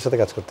শ্যাননের সাথে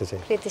কাজ করতে চাই।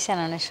 কৃতি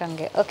শ্যাননের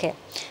সঙ্গে। ওকে,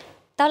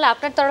 তাহলে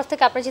আপনার তরফ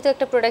থেকে, আপনার যেহেতু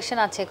একটা প্রোডাকশন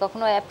আছে,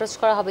 কখনো অ্যাপ্রোচ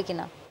করা হবে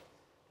কিনা?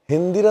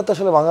 হিন্দিরা তো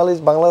আসলে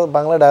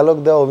বাংলা ডায়লগ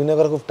দেওয়া, অভিনয়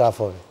করা খুব টাফ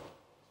হবে,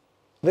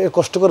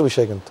 কষ্টকর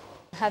বিষয় কিন্তু।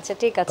 আচ্ছা,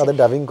 ঠিক আছে, তাদের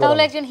ডাবিং করা।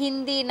 তাহলে একজন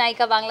হিন্দি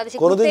নায়িকা বাংলাদেশে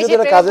কোনোদিন যদি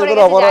একটা কাজের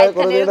কোনো অফার হয়,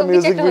 কোনোদিন একটা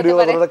মিউজিক ভিডিও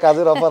বা একটা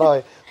কাজের অফার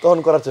হয়, তখন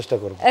করার চেষ্টা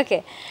করব। ওকে,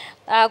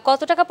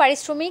 কত টাকা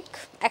পারিশ্রমিক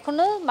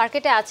এখনো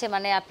মার্কেটে আছে,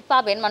 মানে আপনি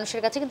পাবেন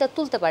মানুষের কাছে কিন্তু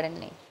তুলতে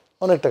পারেননি?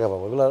 অনেক টাকা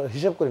পাবো, এগুলো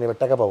হিসাব করিনি, এবার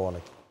টাকা পাবো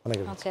অনেক অনেক।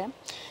 ওকে,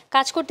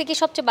 কাজ করতে কি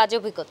সবচেয়ে বাজে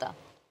অভিজ্ঞতা?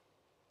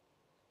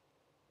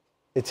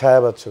 এই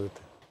ছায়াবাদ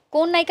ছবিতে।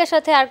 কোন নায়িকার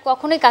সাথে আর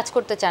কখনোই কাজ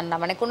করতে চান না,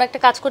 মানে কোনো একটা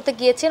কাজ করতে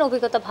গিয়েছেন,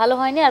 অভিজ্ঞতা ভালো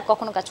হয়নি, আর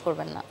কখনো কাজ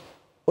করবেন না?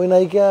 ওই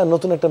নায়িকা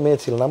নতুন একটা মেয়ে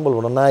ছিল, নাম বলবো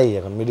না, নাই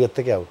এখন মিডিয়ার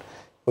থেকে আউট।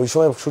 ওই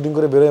সময় শুটিং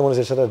করে বেরোয় মনে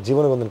হচ্ছে সাথে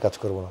জীবনে কোনদিন কাজ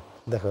করবো না,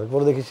 দেখো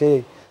এরপরে দেখি সেই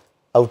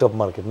আউট অফ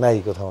মার্কেট, নাই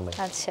কোথাও নাই।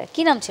 আচ্ছা,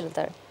 কি নাম ছিল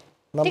তার?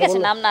 ঠিক আছে,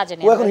 নাম না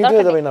জানি, ও এখন হিট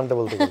হয়ে যাবে এই নামটা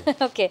বলতে গেলে।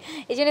 ওকে,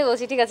 এই জন্যই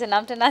বলছি, ঠিক আছে,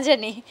 নামটা না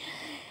জানি।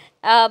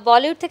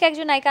 বলিউড থেকে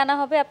একজন নায়িকা আনা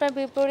হবে, আপনার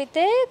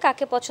বিপরীতে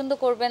কাকে পছন্দ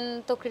করবেন?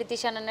 তো কৃতি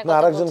শ্যাননের কথা,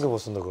 আরেকজনকে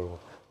পছন্দ করব,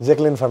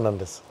 জ্যাকলিন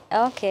ফার্নান্ডেজ।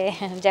 ওকে,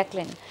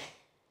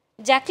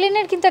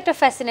 জ্যাকলিনের কিন্তু একটা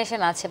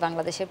ফ্যাসিনেশন আছে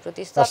বাংলাদেশের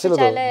প্রতি, তো আপনি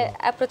চাইলে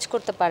অ্যাপ্রোচ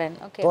করতে পারেন।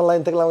 ওকে, তোমার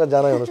লাইন থেকে আমাকে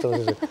জানাই, অনুষ্ঠান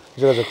শেষে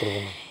যোগাযোগ করব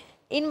না।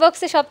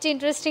 ইনবক্সে সবচেয়ে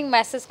ইন্টারেস্টিং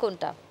মেসেজ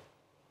কোনটা?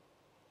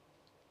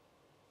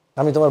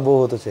 আমি তোমার বউ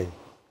হতে চাই।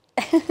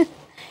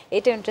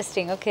 এটা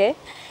ইন্টারেস্টিং। ওকে,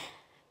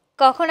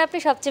 কখন আপনি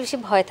সবচেয়ে বেশি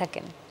ভয়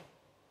থাকেন?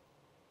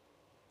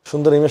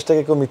 সুন্দর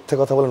ইমেজটাকে কেউ মিথ্যে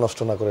কথা বলে নষ্ট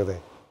না করে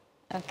দেয়।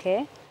 ওকে।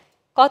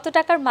 কত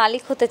টাকার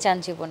মালিক হতে চান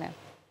জীবনে?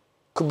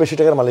 খুব বেশি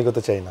টাকার মালিক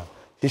হতে চাই না,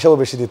 হিসাবও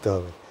বেশি দিতে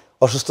হবে,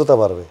 অসুস্থতা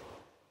বাড়বে,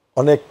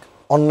 অনেক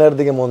অন্যায়ের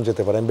দিকে মন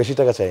যেতে পারে, আমি বেশি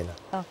টাকা চাই না।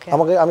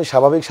 আমি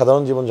স্বাভাবিক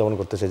সাধারণ জীবন যেমন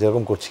করতে চাই,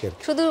 যেরকম করছি আর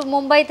কি। শুধু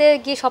মুম্বাইতে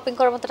গিয়ে শপিং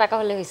করার মতো টাকা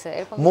হলে হয়েছে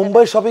এরকম?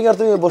 মুম্বাই শপিং আর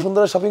তুমি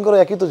বসুন্ধরা শপিং করো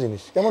একই তো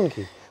জিনিস, কেমন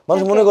কি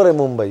মানুষ মনে করে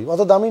মুম্বাই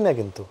অত দামি না,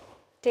 কিন্তু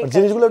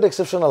জিনিসগুলো একটু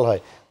এক্সেপশনাল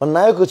হয়, মানে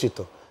নায়কোচিত।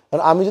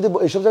 কারণ আমি যদি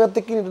এইসব জায়গার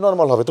থেকে কিনি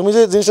নর্মাল হবে, তুমি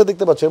যে জিনিসটা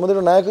দেখতে পাচ্ছ এর মধ্যে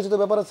একটু নায়কোচিত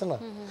ব্যাপার আছে না,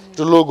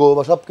 একটু লোগো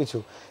বা সব কিছু,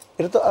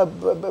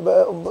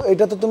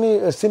 এটা তো তুমি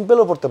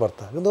সিম্পলও পড়তে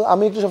পারতা, কিন্তু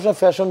আমি একটু সবসময়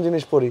ফ্যাশন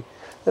জিনিস পড়ি,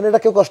 এটা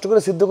কেউ কষ্ট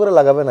করে সিদ্ধ করে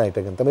লাগাবে না,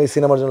 এটা কিন্তু আমি এই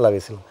সিনেমার জন্য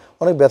লাগাইছিলাম,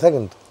 অনেক ব্যথা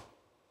কিন্তু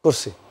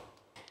করছি।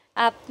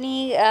 আপনি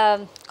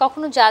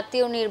কখনো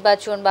জাতীয়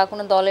নির্বাচন বা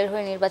কোনো দলের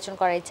হয়ে নির্বাচন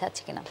করার ইচ্ছা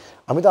আছে কিনা?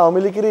 আমি তো আওয়ামী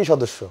লীগেরই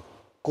সদস্য,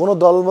 কোনো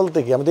দল বলতে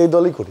কি আমি তো এই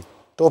দলই করি,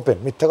 তো ওপেন,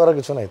 মিথ্যা করার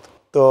কিছু নাই।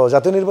 তো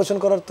জাতীয় নির্বাচন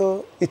করার তো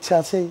ইচ্ছা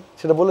আছেই,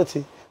 সেটা বলেছি।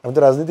 আমি তো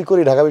রাজনীতি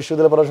করি, ঢাকা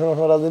বিশ্ববিদ্যালয়ে পড়াশোনার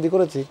সময় রাজনীতি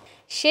করেছি।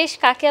 শেষ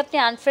কাকে আপনি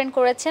আনফ্রেন্ড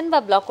করেছেন বা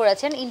ব্লক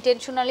করেছেন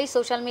ইন্টেনশনালি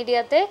সোশ্যাল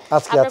মিডিয়াতে?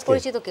 আপনার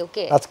পরিচিত কেউ?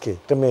 কে? আজকে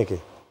একটা মেয়েকে।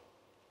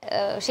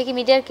 সে কি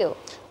মিডিয়ার কেউ?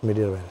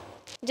 মিডিয়ার বাইরে।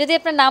 যদি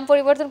আপনার নাম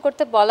পরিবর্তন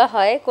করতে বলা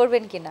হয়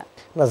করবেন কিনা?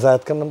 না,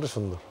 জায়েদ খান নামটা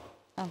সুন্দর।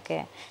 ওকে।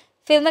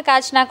 ফিল্মে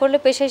কাজ না করলে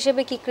পেশা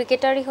হিসেবে কি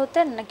ক্রিকেটারই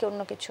হতেন নাকি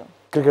অন্য কিছু?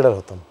 ক্রিকেটার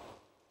হতাম।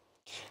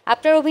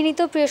 আপনার অভিনীত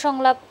প্রিয়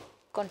সংলাপ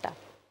কোনটা?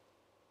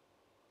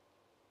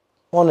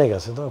 অনেক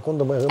আছে তো,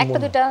 কোনটা? একটা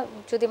দুটা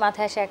যদি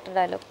মাথায় আসে, একটা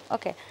ডায়লগ।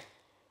 ওকে।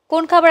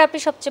 কোন খাবার আপনি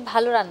সবচেয়ে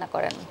ভালো রান্না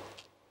করেন?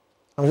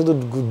 আমি শুধু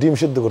ডিম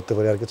সিদ্ধ করতে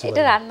পারি, আর কিছু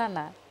এটা রান্না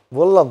না,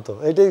 বললাম তো,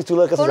 এইটাই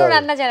চুলার কাছে কোনো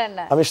রান্না জানেন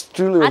না? আমি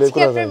স্ট্রিল বলি। আজকে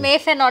আপনার মেয়ে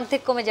ফ্যান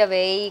অর্ধেক কমে যাবে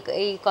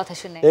এই কথা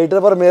শুনে।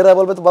 এইটার পর মেয়েরা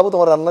বলবে তো বাবু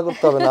তোমার রান্না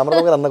করতে হবে না, আমরা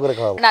তোমাকে রান্না করে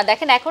খাওয়াবো। না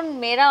দেখেন, এখন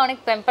মেয়েরা অনেক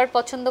প্যাম্পার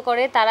পছন্দ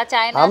করে, তারা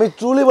চায় না। আমি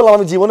ট্রুলি বললাম,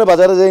 আমি জীবনে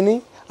বাজারে যাইনি,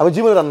 আমি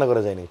জীবনে রান্না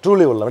করে যাইনি,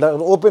 ট্রুলি বললাম, এটা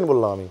ওপেন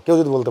বললাম। আমি কেউ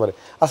যদি বলতে পারে,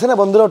 আসে না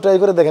বন্ধুরাও ট্রাই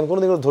করে দেখেন,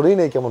 কোনোদিন ধরেই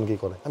নেই কেমন কি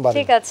করে।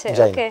 ঠিক আছে,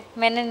 ওকে,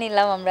 মেনে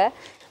নিলাম আমরা।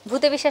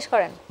 ভূতে বিশ্বাস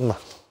করেন? না।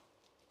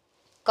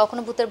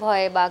 কখনো ভূতের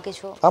ভয় বা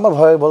কিছু? আমার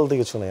ভয় বলতে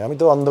কিছু নেই, আমি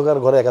তো অন্ধকার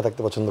ঘরে একা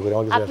থাকতে পছন্দ করি।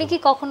 আপনি কি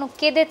কখনো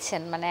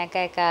কেঁদেছেন, মানে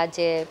একা একা?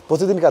 যে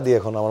প্রতিদিন কাঁদি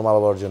এখন আমার মা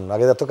বাবার জন্য,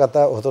 আগে এত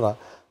কাঁদা হতো না।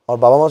 আমার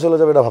বাবা মা চলে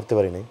যাবে এটা ভাবতে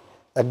পারিনি,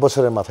 1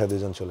 বছরের মাথায়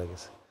 2জন চলে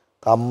গেছে।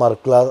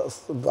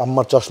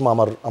 আম্মার চশমা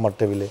আমার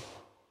টেবিলে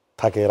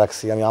থাকে,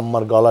 রাখছি আমি।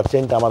 আম্মার গলার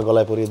চেনটা আমার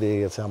গলায় পরিয়ে দিয়ে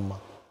গেছে আম্মা।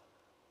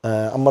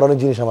 আম্মার অনেক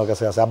জিনিস আমার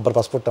কাছে আছে, আব্বার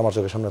পাসপোর্টটা আমার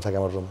চোখের সামনে থাকে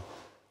আমার রুমে।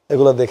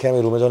 এগুলো দেখে আমি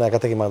রুমে যখন একা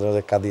থেকে মাঝে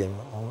মাঝে কাঁদি,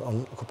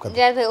 আমি খুব কাঁদি।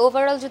 জায়েদ ভাই,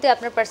 ওভারঅল যদি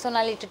আপনার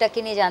পার্সোনালিটিটাকে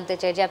নিয়ে জানতে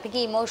চাই, যে আপনি কি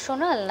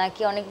ইমোশনাল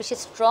নাকি অনেক বেশি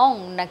স্ট্রং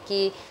নাকি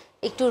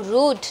একটু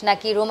রুড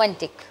নাকি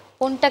রোমান্টিক,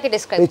 কোনটাকে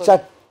ডেসক্রাইব করবেন? এই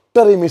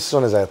চারটারই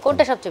মিশ্রণে যায়।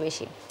 কোনটা সবচেয়ে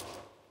বেশি?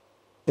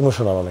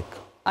 ইমোশনাল,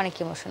 অনেক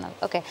ইমোশনাল।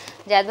 ওকে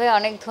জায়েদ ভাই,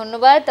 অনেক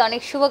ধন্যবাদ,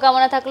 অনেক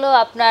শুভকামনা থাকলো।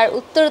 আপনার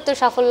উত্তর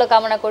সাফল্য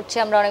কামনা করছি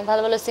আমরা। অনেক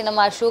ভালো ভালো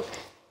সিনেমা আসুক,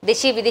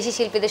 দেশি বিদেশি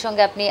শিল্পীদের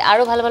সঙ্গে আপনি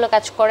আরো ভালো ভালো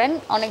কাজ করেন।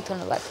 অনেক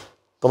ধন্যবাদ।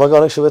 তোমাকে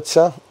অনেক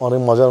শুভেচ্ছা, অনেক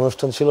মজার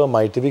অনুষ্ঠান ছিল।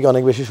 মাই টিভিকে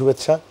অনেক বেশি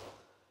শুভেচ্ছা,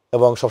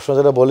 এবং সবসময়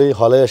যেটা বলি,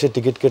 হলে এসে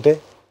টিকিট কেটে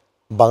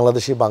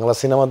বাংলা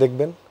সিনেমা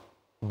দেখবেন,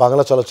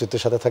 বাংলা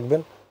চলচ্চিত্রের সাথে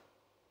থাকবেন,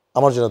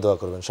 আমার জন্য দোয়া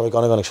করবেন। সবাইকে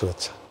অনেক অনেক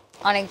শুভেচ্ছা,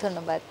 অনেক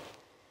ধন্যবাদ।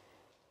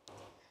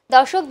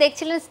 দর্শক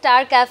দেখছিলেন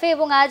স্টার ক্যাফে,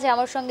 এবং আজ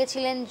আমার সঙ্গে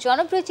ছিলেন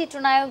জনপ্রিয়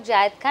চিত্রনায়ক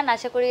জায়েদ খান।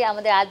 আশা করি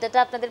আমাদের আড্ডাটা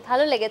আপনাদের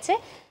ভালো লেগেছে।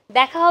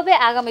 দেখা হবে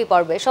আগামী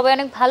পর্বে। সবাই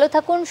অনেক ভালো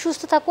থাকুন,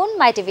 সুস্থ থাকুন,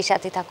 মাই টিভির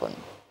সাথে থাকুন।